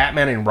called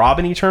Batman and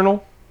Robin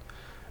Eternal,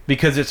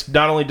 because it's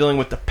not only dealing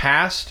with the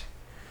past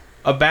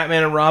of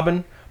Batman and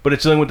Robin, but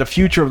it's dealing with the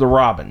future of the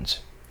Robins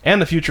and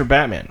the future of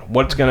Batman.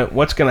 What's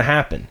gonna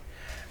happen?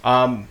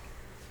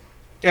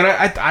 And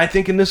I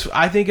think in this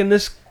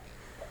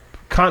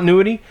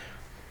continuity,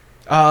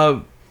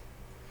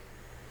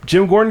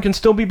 Jim Gordon can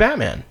still be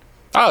Batman.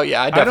 Oh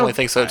yeah, I definitely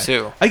think so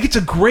too. I think it's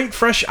a great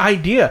fresh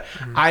idea.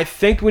 Mm-hmm. I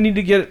think we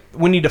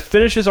need to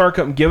finish his arc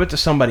up and give it to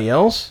somebody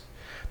else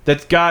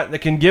that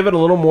can give it a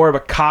little more of a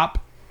cop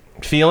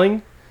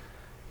feeling.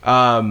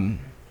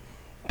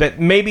 That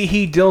maybe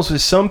he deals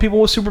with some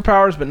people with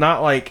superpowers,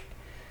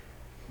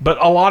 but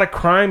a lot of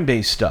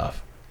crime-based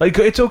stuff. Like,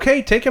 it's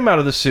okay, take him out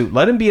of the suit.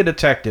 Let him be a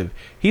detective.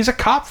 He's a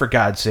cop, for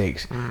God's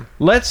sakes. Mm.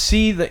 Let's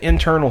see the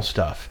internal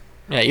stuff.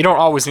 Yeah, you don't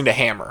always need a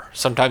hammer.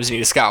 Sometimes you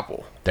need a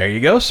scalpel. There you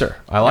go, sir.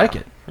 I like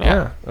it.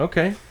 Yeah,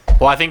 okay.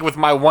 Well, I think with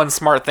my one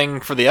smart thing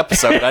for the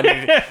episode,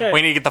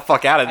 we need to get the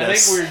fuck out of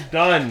this. I think we're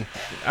done.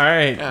 All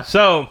right. Yeah.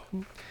 So,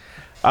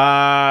 for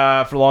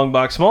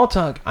Longbox Small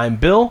Talk, I'm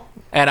Bill.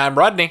 And I'm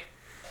Rodney.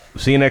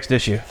 See you next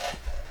issue.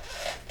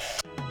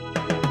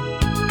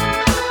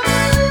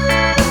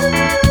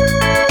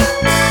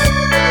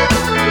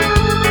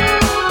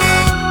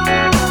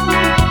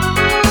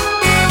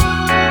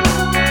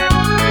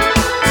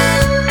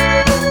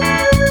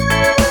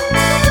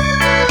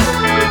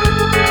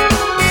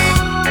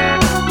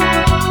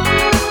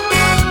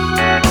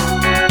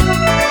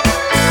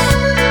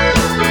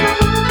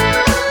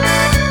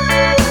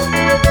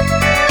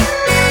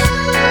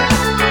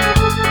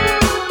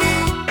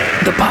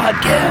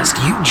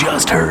 You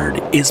just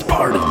heard is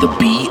part of the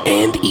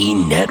B&E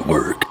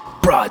Network,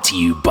 brought to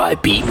you by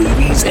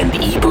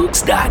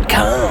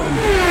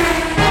bmoviesandebooks.com.